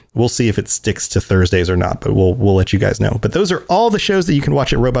 So we'll see if it sticks to Thursdays or not, but we'll let you guys know. But those are all the shows that you can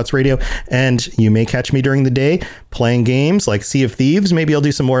watch at Robots Radio, and you may catch me during the day playing games like Sea of Thieves. Maybe I'll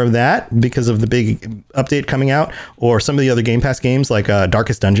do some more of that because of the big update coming out, or some of the other Game Pass games like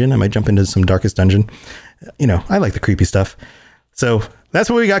Darkest Dungeon. I might jump into some Darkest Dungeon. I like the creepy stuff. So that's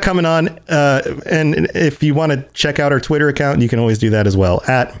what we got coming on. And if you want to check out our Twitter account, you can always do that as well,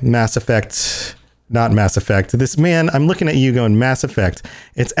 at Mass Effect, not Mass Effect. This man, I'm looking at you going Mass Effect.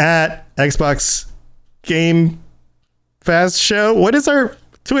 It's at Xbox Game Fast Show. What is our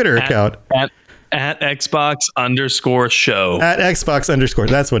Twitter account? At Xbox_show. At Xbox_.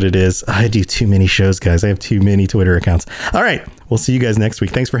 That's what it is. I do too many shows, guys. I have too many Twitter accounts. All right. We'll see you guys next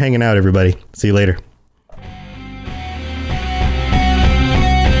week. Thanks for hanging out, everybody. See you later.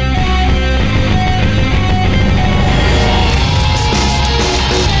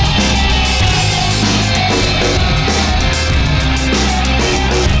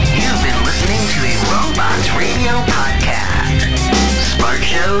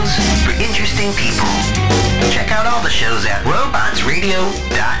 For interesting people. Check out all the shows at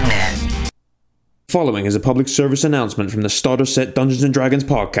robotsradio.net. Following is a public service announcement from the Starter Set Dungeons & Dragons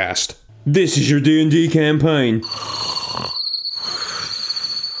podcast. This is your D&D campaign.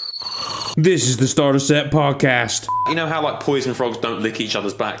 This is the Starter Set Podcast. You know how, like, poison frogs don't lick each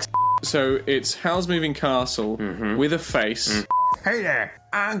other's backs? So it's Howl's Moving Castle with a face. Hey there,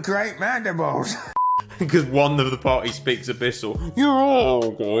 I'm Great Mandibles. Because one of the party speaks Abyssal. You're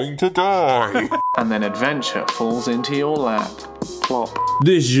all going to die. And then adventure falls into your lap. Plop.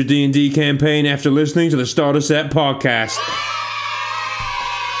 This is your D&D campaign after listening to the Starter Set Podcast.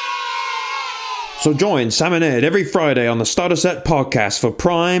 So join Sam and Ed every Friday on the Starter Set Podcast for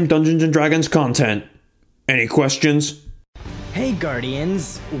prime Dungeons & Dragons content. Any questions? Hey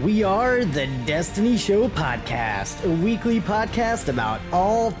Guardians, we are the Destiny Show Podcast, a weekly podcast about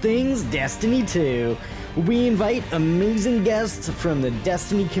all things Destiny 2. We invite amazing guests from the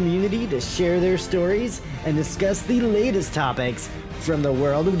Destiny community to share their stories and discuss the latest topics from the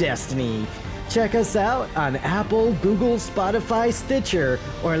world of Destiny. Check us out on Apple, Google, Spotify, Stitcher,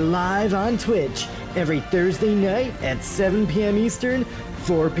 or live on Twitch every Thursday night at 7 p.m. Eastern,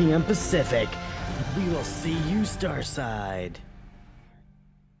 4 p.m. Pacific. We will see you Starside.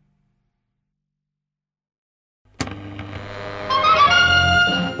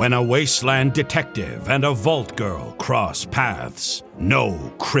 When a wasteland detective and a vault girl cross paths,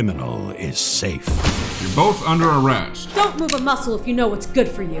 no criminal is safe. You're both under arrest. Don't move a muscle if you know what's good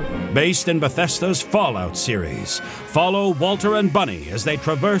for you. Based in Bethesda's Fallout series, follow Walter and Bunny as they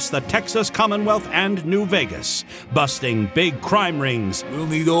traverse the Texas Commonwealth and New Vegas, busting big crime rings. We'll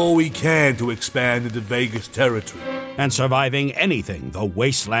need all we can to expand into Vegas territory. And surviving anything the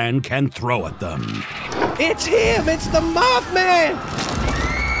wasteland can throw at them. It's him! It's the Mothman!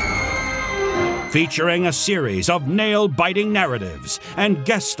 Featuring a series of nail-biting narratives and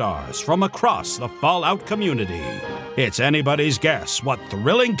guest stars from across the Fallout community. It's anybody's guess what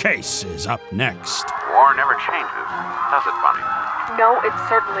thrilling case is up next. War never changes, does it, Bunny? No, it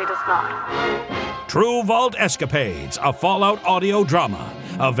certainly does not. True Vault Escapades, a Fallout audio drama.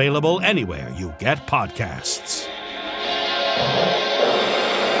 Available anywhere you get podcasts.